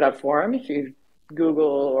Polkadot Forum. If you Google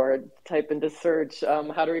or type into search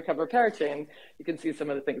how to recover parachain, you can see some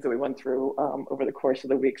of the things that we went through over the course of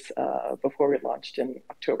the weeks before we launched in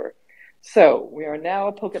October. So we are now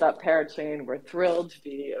a Polkadot parachain. We're thrilled to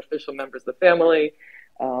be official members of the family.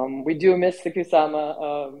 We do miss the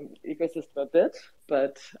Kusama ecosystem a bit,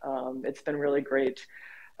 but it's been really great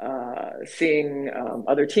seeing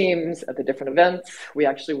other teams at the different events. We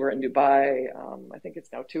actually were in Dubai, I think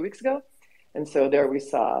it's now 2 weeks ago. And so there we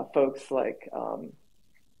saw folks like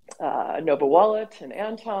Nova Wallet and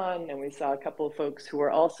Anton, and we saw a couple of folks who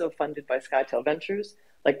were also funded by Skytail Ventures,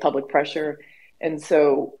 like Public Pressure. And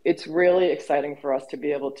so it's really exciting for us to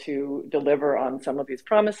be able to deliver on some of these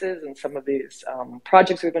promises and some of these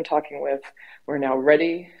projects we've been talking with. We're now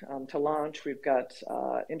ready to launch. We've got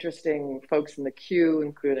interesting folks in the queue,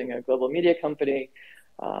 including a global media company,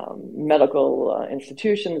 medical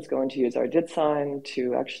institution that's going to use our DID sign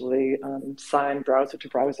to actually sign browser to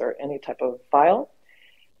browser any type of file.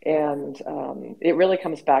 And it really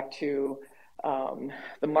comes back to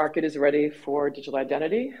the market is ready for digital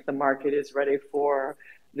identity. The market is ready for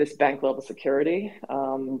this bank level security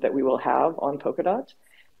that we will have on Polkadot.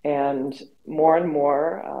 And more,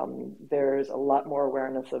 there's a lot more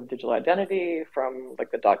awareness of digital identity from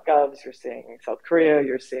like the .govs. You're seeing South Korea,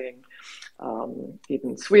 you're seeing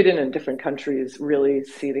even Sweden and different countries really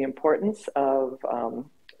see the importance of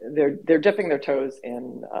they're dipping their toes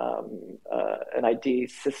in an ID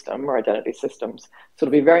system or identity systems. So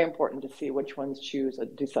it'll be very important to see which ones choose a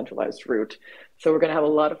decentralized route. So we're going to have a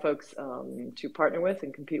lot of folks to partner with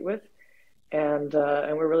and compete with. And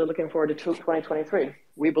we're really looking forward to 2023.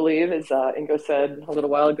 We believe, as Ingo said a little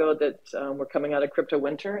while ago, that we're coming out of crypto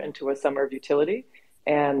winter into a summer of utility.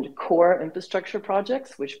 And core infrastructure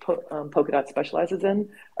projects, which Polkadot specializes in,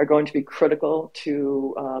 are going to be critical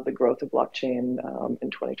to the growth of blockchain in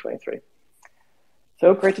 2023.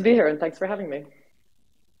 So great to be here, and thanks for having me.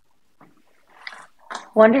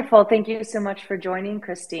 Wonderful. Thank you so much for joining,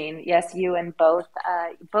 Christine. Yes, you and both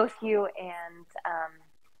you and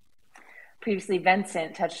previously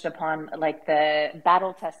Vincent touched upon like the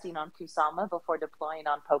battle testing on Kusama before deploying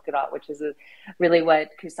on Polkadot, which is really what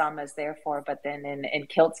Kusama is there for. But then in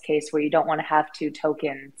Kilt's case, where you don't want to have two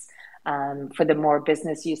tokens for the more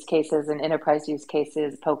business use cases and enterprise use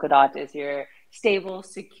cases, Polkadot is your stable,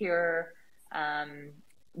 secure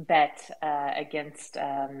bet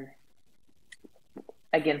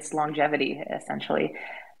against longevity, essentially.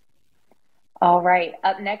 All right,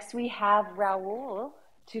 up next we have Raul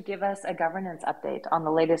to give us a governance update on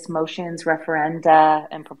the latest motions, referenda,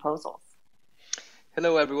 and proposals.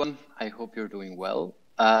 Hello, everyone. I hope you're doing well.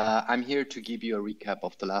 I'm here to give you a recap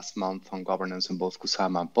of the last month on governance on both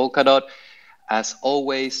Kusama and Polkadot. As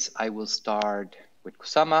always, I will start with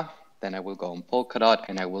Kusama, then I will go on Polkadot,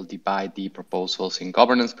 and I will divide the proposals in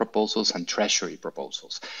governance proposals and treasury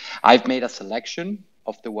proposals. I've made a selection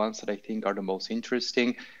of the ones that I think are the most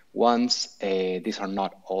interesting ones. These are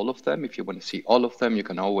not all of them. If you want to see all of them, you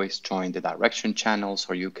can always join the direction channels,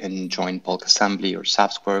 or you can join Polk Assembly or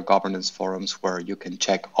SAFSquare governance forums, where you can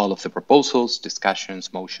check all of the proposals,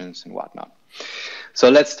 discussions, motions, and whatnot. So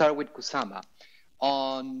let's start with Kusama.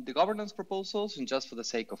 On the governance proposals, and just for the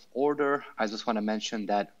sake of order, I just want to mention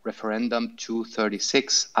that referendum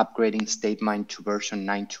 236, upgrading StateMine to version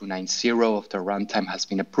 9290 of the runtime, has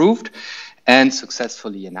been approved and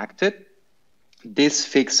successfully enacted. This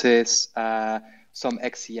fixes some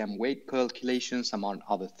XCM weight calculations, among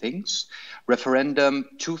other things. Referendum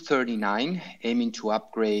 239, aiming to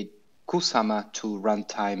upgrade Kusama to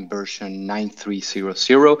runtime version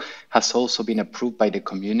 9300, has also been approved by the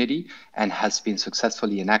community and has been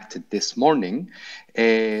successfully enacted this morning.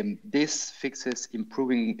 This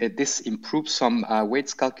improves some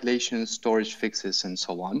weights calculations, storage fixes, and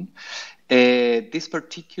so on. This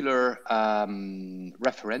particular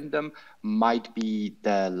referendum might be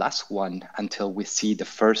the last one until we see the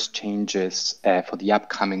first changes for the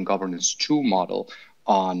upcoming Governance 2 model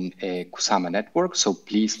on Kusama network. So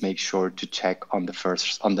please make sure to check on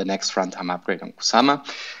the next runtime upgrade on Kusama.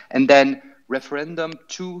 And then referendum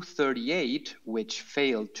 238, which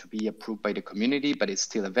failed to be approved by the community, but it's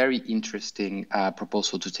still a very interesting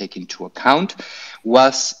proposal to take into account,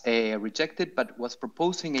 was rejected, but was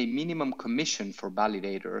proposing a minimum commission for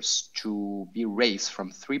validators to be raised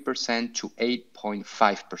from 3% to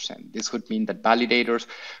 8.5%. This would mean that validators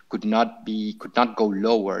could not go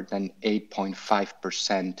lower than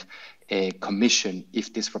 8.5% commission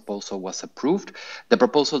if this proposal was approved. The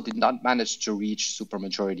proposal did not manage to reach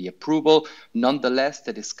supermajority approval. Nonetheless,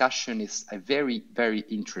 the discussion is a very, very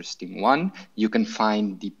interesting one. You can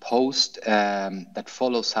find the post that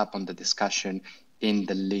follows up on the discussion in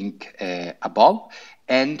the link above.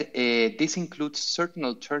 And this includes certain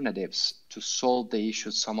alternatives to solve the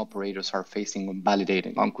issues some operators are facing when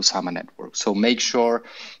validating on Kusama network. So make sure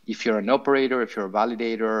if you're an operator, if you're a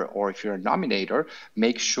validator, or if you're a nominator,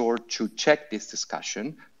 make sure to check this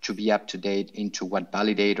discussion to be up to date into what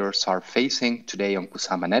validators are facing today on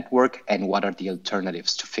Kusama network and what are the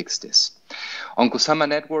alternatives to fix this. On Kusama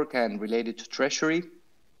network and related to Treasury,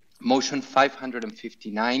 Motion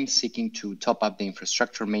 559, seeking to top up the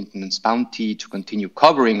infrastructure maintenance bounty to continue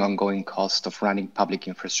covering ongoing cost of running public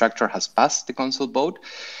infrastructure, has passed the council vote.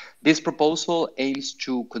 This proposal aims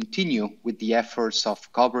to continue with the efforts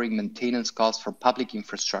of covering maintenance costs for public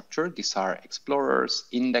infrastructure. These are explorers,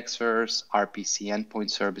 indexers, RPC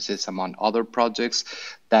endpoint services, among other projects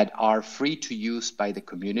that are free to use by the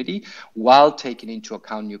community, while taking into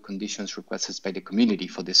account new conditions requested by the community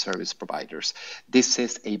for the service providers. This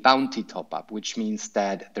is a bounty top-up, which means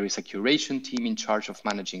that there is a curation team in charge of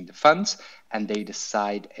managing the funds, and they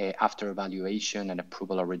decide after evaluation and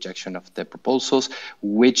approval or rejection of the proposals,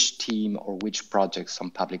 which team or which projects on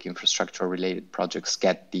public infrastructure related projects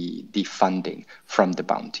get the funding from the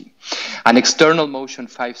bounty. An external motion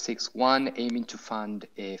 561 aiming to fund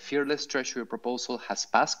a fearless treasury proposal has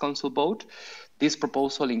passed council vote. This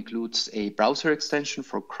proposal includes a browser extension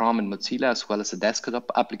for Chrome and Mozilla, as well as a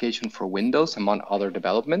desktop application for Windows, among other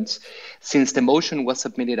developments. Since the motion was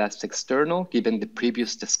submitted as external, given the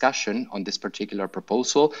previous discussion on this particular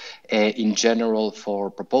proposal, in general for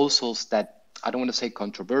proposals that I don't want to say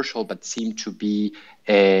controversial, but seem to be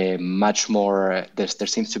much more, there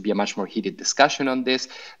seems to be a much more heated discussion on this.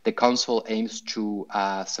 The council aims to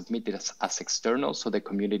submit it as external, so the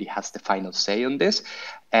community has the final say on this.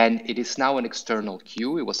 And it is now an external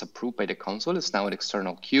queue. It was approved by the council. It's now an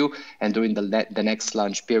external queue. And during the next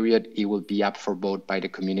launch period, it will be up for vote by the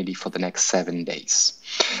community for the next 7 days.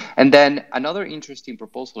 And then another interesting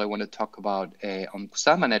proposal I want to talk about on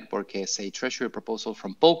Kusama network is a treasury proposal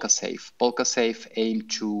from Polkasafe. Polkasafe aimed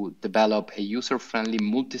to develop a user-friendly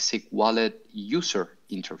multi-sig wallet user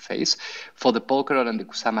interface for the Polkadot and the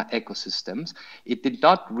Kusama ecosystems. It did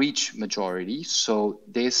not reach majority, so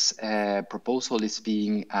this proposal is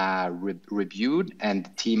being reviewed, and the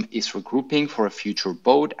team is regrouping for a future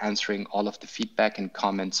vote, answering all of the feedback and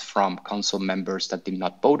comments from council members that did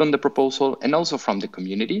not vote on the proposal, and also from the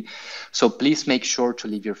community. So please make sure to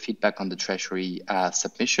leave your feedback on the Treasury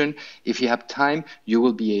submission. If you have time, you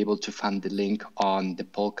will be able to find the link on the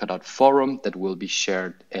Polkadot forum that will be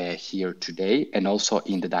shared here today, and also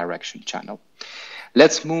in the direction channel.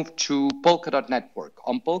 Let's move to Polkadot Network.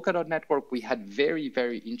 On Polkadot Network, we had very,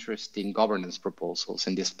 very interesting governance proposals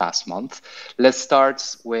in this past month. Let's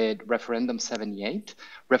start with Referendum 78.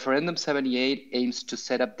 Referendum 78 aims to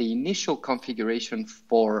set up the initial configuration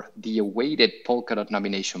for the awaited Polkadot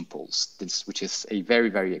nomination pools, which is a very,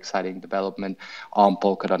 very exciting development on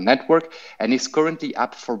Polkadot Network, and is currently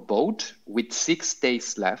up for vote with 6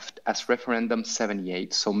 days left as Referendum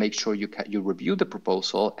 78. So make sure you review the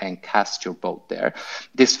proposal and cast your vote there.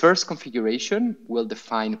 This first configuration will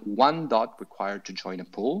define 1 dot required to join a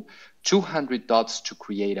pool, 200 dots to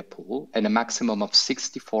create a pool, and a maximum of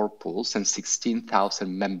 64 pools and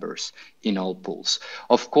 16,000 members in all pools.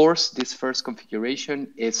 Of course, this first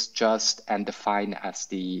configuration is just, and defined as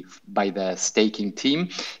by the staking team,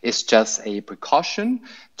 is just a precaution,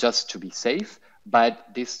 just to be safe. But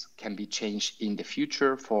this can be changed in the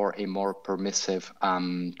future for a more permissive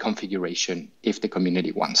configuration if the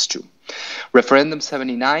community wants to. Referendum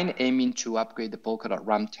 79, aiming to upgrade the Polkadot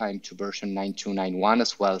runtime to version 9291,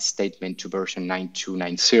 as well as statement to version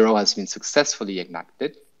 9290, has been successfully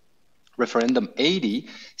enacted. Referendum 80,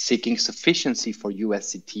 seeking sufficiency for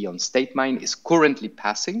USDT on state mine, is currently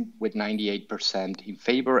passing with 98% in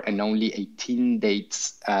favor and only 18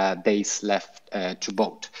 days left to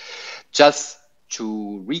vote. Just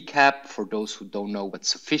to recap, for those who don't know what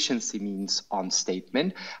sufficiency means on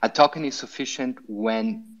statement, a token is sufficient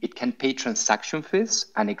when it can pay transaction fees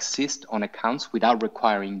and exist on accounts without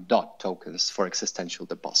requiring DOT tokens for existential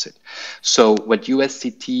deposit. So what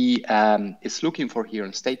USDT is looking for here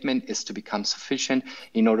on statement is to become sufficient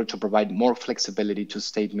in order to provide more flexibility to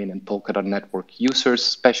statement and Polkadot network users,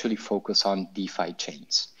 especially focus on DeFi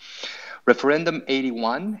chains. Referendum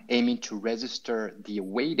 81, aiming to register the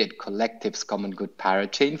awaited collective's common good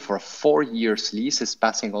parachain for a 4-year lease, is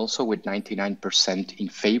passing also with 99% in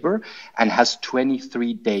favor and has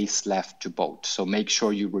 23 days left to vote. So make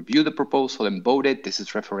sure you review the proposal and vote it. This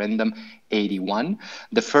is referendum 81.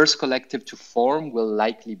 The first collective to form will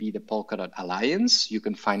likely be the Polkadot Alliance. You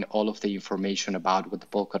can find all of the information about what the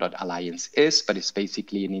Polkadot Alliance is, but it's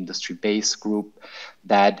basically an industry-based group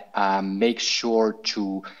that makes sure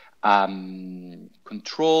to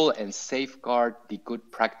control and safeguard the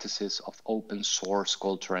good practices of open source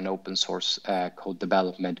culture and open source code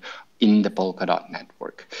development in the Polkadot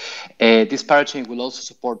network. This parachain will also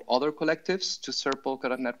support other collectives to serve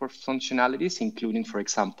Polkadot network functionalities, including, for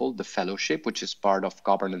example, the fellowship, which is part of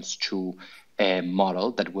Governance 2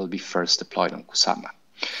 model that will be first deployed on Kusama.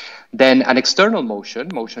 Then an external motion,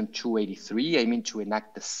 motion 283, aiming to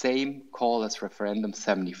enact the same call as referendum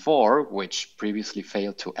 74, which previously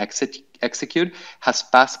failed to execute, has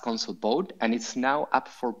passed council vote and it's now up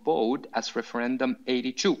for vote as referendum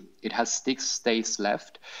 82. It has 6 days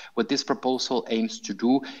left. What this proposal aims to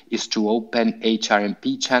do is to open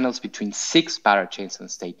HRMP channels between 6 parachains and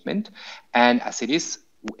statement. And as it is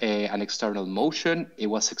an external motion, it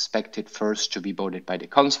was expected first to be voted by the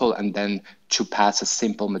council and then to pass a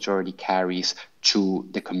simple majority carries to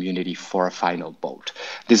the community for a final vote.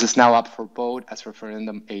 This is now up for vote as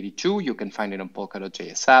referendum 82. You can find it on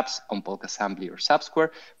Polkadot.js apps, on Polk Assembly or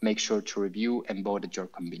Subsquare. Make sure to review and vote at your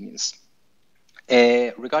convenience.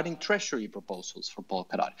 Regarding treasury proposals for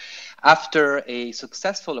Polkadot, after a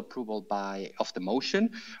successful approval of the motion,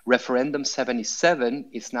 referendum 77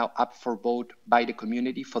 is now up for vote by the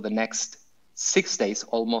community for the next 6 days,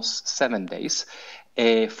 almost 7 days,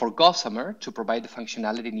 for Gossamer to provide the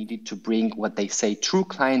functionality needed to bring what they say true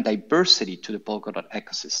client diversity to the Polkadot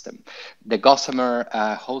ecosystem. The Gossamer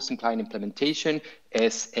hosting client implementation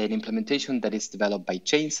is an implementation that is developed by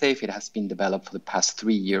ChainSafe. It has been developed for the past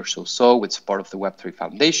 3 years or so with support of the Web3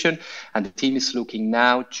 Foundation. And the team is looking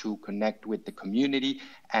now to connect with the community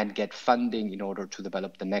and get funding in order to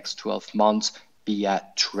develop the next 12 months via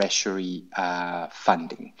treasury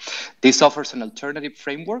funding. This offers an alternative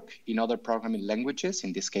framework in other programming languages,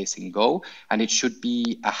 in this case in Go, and it should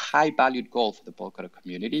be a high valued goal for the Polkadot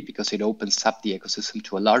community because it opens up the ecosystem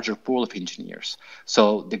to a larger pool of engineers.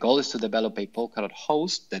 So the goal is to develop a Polkadot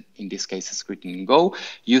host that in this case is written in Go,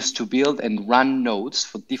 used to build and run nodes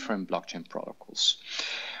for different blockchain protocols.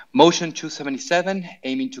 Motion 277,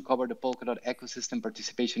 aiming to cover the Polkadot ecosystem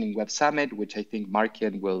participation in Web Summit, which I think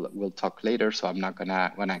Markian will talk later, so I'm not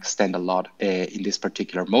gonna extend a lot in this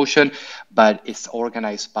particular motion, but it's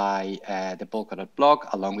organized by the Polkadot blog,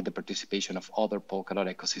 along with the participation of other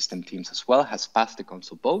Polkadot ecosystem teams as well, has passed the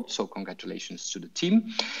council vote, so congratulations to the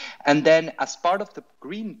team. And then as part of the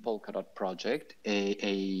Green Polkadot project,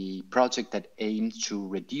 a project that aims to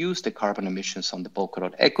reduce the carbon emissions on the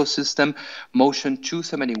Polkadot ecosystem, motion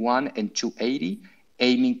 271 and 280,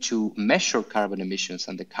 aiming to measure carbon emissions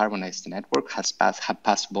and decarbonize the network, have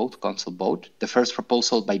passed both council vote. The first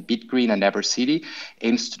proposal by BitGreen and EverCity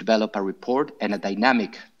aims to develop a report and a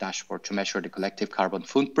dynamic dashboard to measure the collective carbon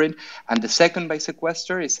footprint. And the second by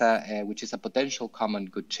Sequester, which is a potential common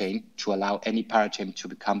good chain to allow any parachain to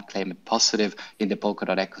become claimant positive in the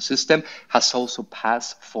Polkadot ecosystem, has also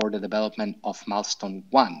passed for the development of milestone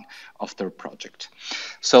 1 of their project.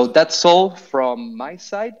 So that's all from my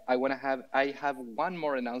side. I have one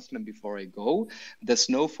more announcement before I go. The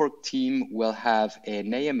Snowfork team will have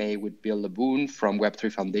an AMA with Bill Laboon from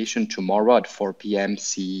Web3 Foundation tomorrow at 4 p.m.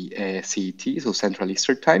 CET, so Central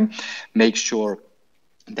Eastern Time. Make sure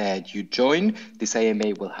that you join. This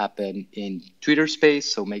AMA will happen in Twitter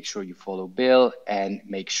Space, so make sure you follow Bill and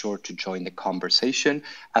make sure to join the conversation.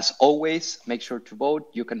 As always, make sure to vote.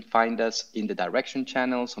 You can find us in the direction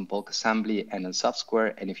channels on Polk Assembly and on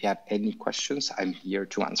Subsquare. And if you have any questions, I'm here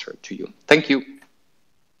to answer to you. Thank you.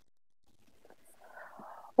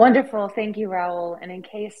 Wonderful. Thank you, Raul. And in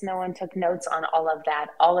case no one took notes on all of that,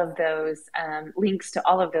 all of those links to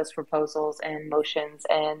all of those proposals and motions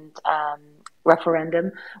and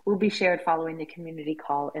referendum will be shared following the community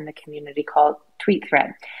call in the community call tweet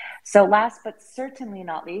thread. So last but certainly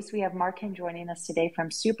not least, we have Markin joining us today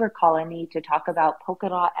from Super Colony to talk about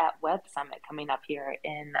Polkadot at Web Summit coming up here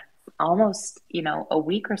in almost, a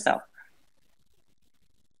week or so.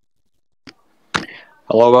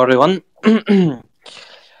 Hello, everyone.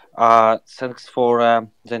 Thanks for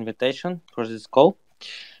the invitation for this call.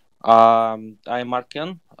 I'm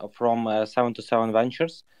Markin from 727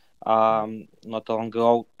 Ventures. Not long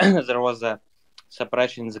ago, there was a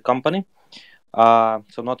separation in the company.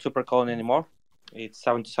 So not Super Colony anymore. It's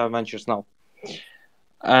 727 Ventures now.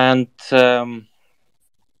 And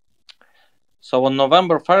so on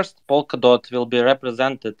November 1st, Polkadot will be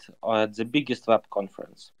represented at the biggest web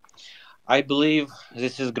conference. I believe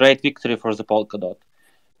this is a great victory for the Polkadot.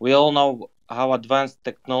 We all know how advanced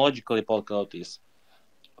technologically Polkadot is,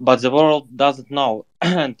 but the world doesn't know,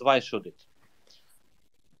 and why should it?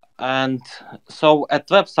 And so at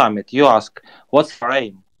Web Summit, you ask, what's our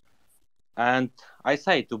aim? And I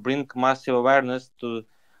say to bring massive awareness to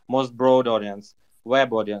most broad audience,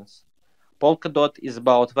 web audience. Polkadot is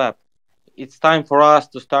about web. It's time for us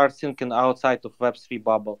to start thinking outside of Web3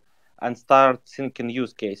 bubble and start thinking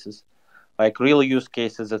use cases, like real use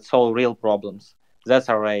cases that solve real problems. That's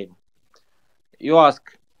our aim. You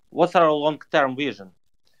ask, what's our long-term vision?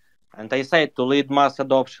 And I say to lead mass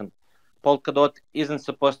adoption. Polkadot isn't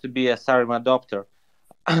supposed to be a silent adopter.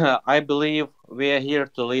 I believe we are here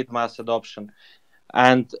to lead mass adoption.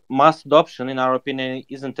 And mass adoption, in our opinion,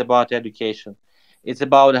 isn't about education. It's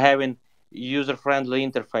about having user-friendly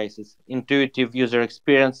interfaces, intuitive user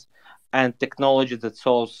experience, and technology that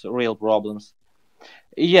solves real problems.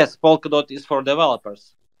 Yes, Polkadot is for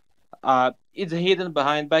developers. It's hidden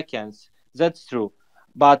behind backends. That's true.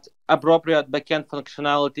 But appropriate backend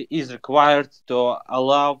functionality is required to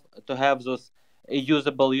allow to have those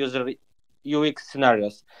usable user UX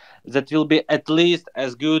scenarios that will be at least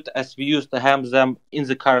as good as we used to have them in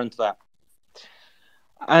the current web.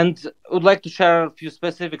 And I would like to share a few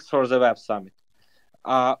specifics for the Web Summit.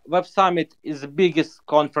 Web Summit is the biggest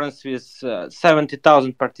conference with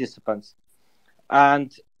 70,000 participants.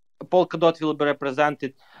 And Polkadot will be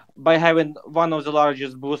represented by having one of the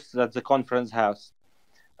largest booths that the conference has.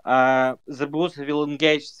 The booth will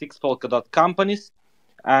engage 6 Polkadot companies,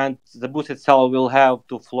 and the booth itself will have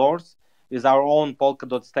 2 floors with our own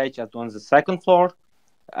Polkadot stage on the second floor.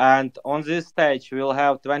 And on this stage, we will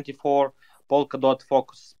have 24 Polkadot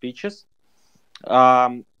focus speeches.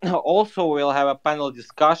 Also, we'll have a panel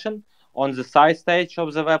discussion on the side stage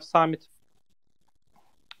of the Web Summit.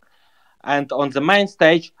 And on the main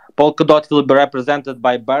stage, Polkadot will be represented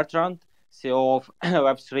by Bertrand, CEO of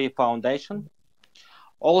Web3 Foundation.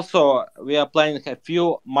 Also, we are planning a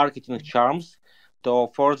few marketing charms to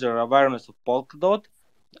further awareness of Polkadot.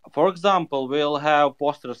 For example, we'll have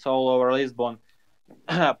posters all over Lisbon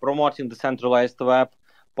promoting the centralized web,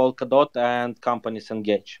 Polkadot, and companies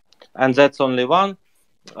engage. And that's only one.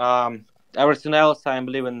 Everything else I'm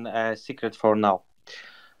leaving a secret for now.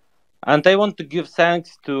 And I want to give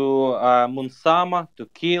thanks to Munsama, to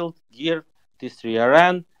Kilt, Gear,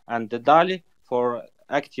 T3RN, and Dedali for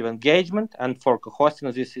active engagement and for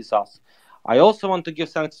co-hosting this with us. I also want to give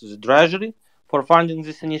thanks to the Treasury for funding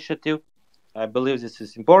this initiative. I believe this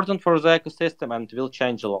is important for the ecosystem and will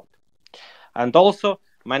change a lot. And also,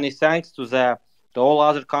 many thanks to all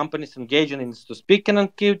other companies engaging into speaking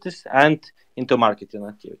activities and into marketing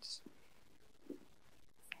activities.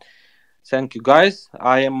 Thank you, guys.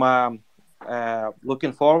 I am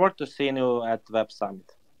looking forward to seeing you at Web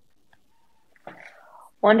Summit.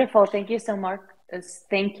 Wonderful. Thank you so much.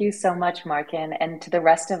 Thank you so much, Markin. And to the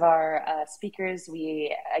rest of our speakers,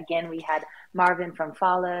 we had Marvin from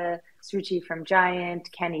Phala, Suchi from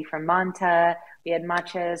Giant, Kenny from Manta, we had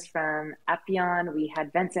Maches from Apillon, we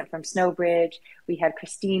had Vincent from Snowbridge, we had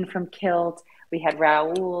Christine from Kilt, we had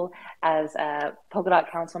Raul as a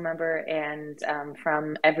Polkadot council member and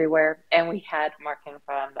from everywhere, and we had Markin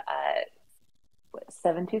from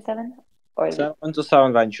 727? Or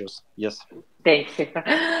 727 Ventures, yes. Thank you.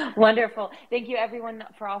 Wonderful. Thank you, everyone,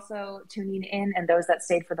 for also tuning in and those that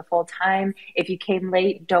stayed for the full time. If you came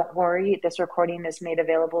late, don't worry. This recording is made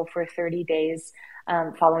available for 30 days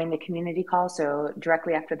following the community call. So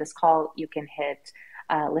directly after this call, you can hit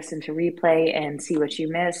listen to replay and see what you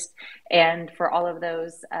missed. And for all of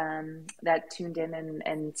those that tuned in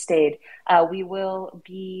and stayed, we will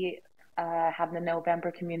be have the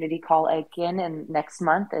November community call again in next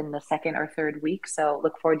month in the second or third week. So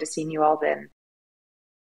look forward to seeing you all then.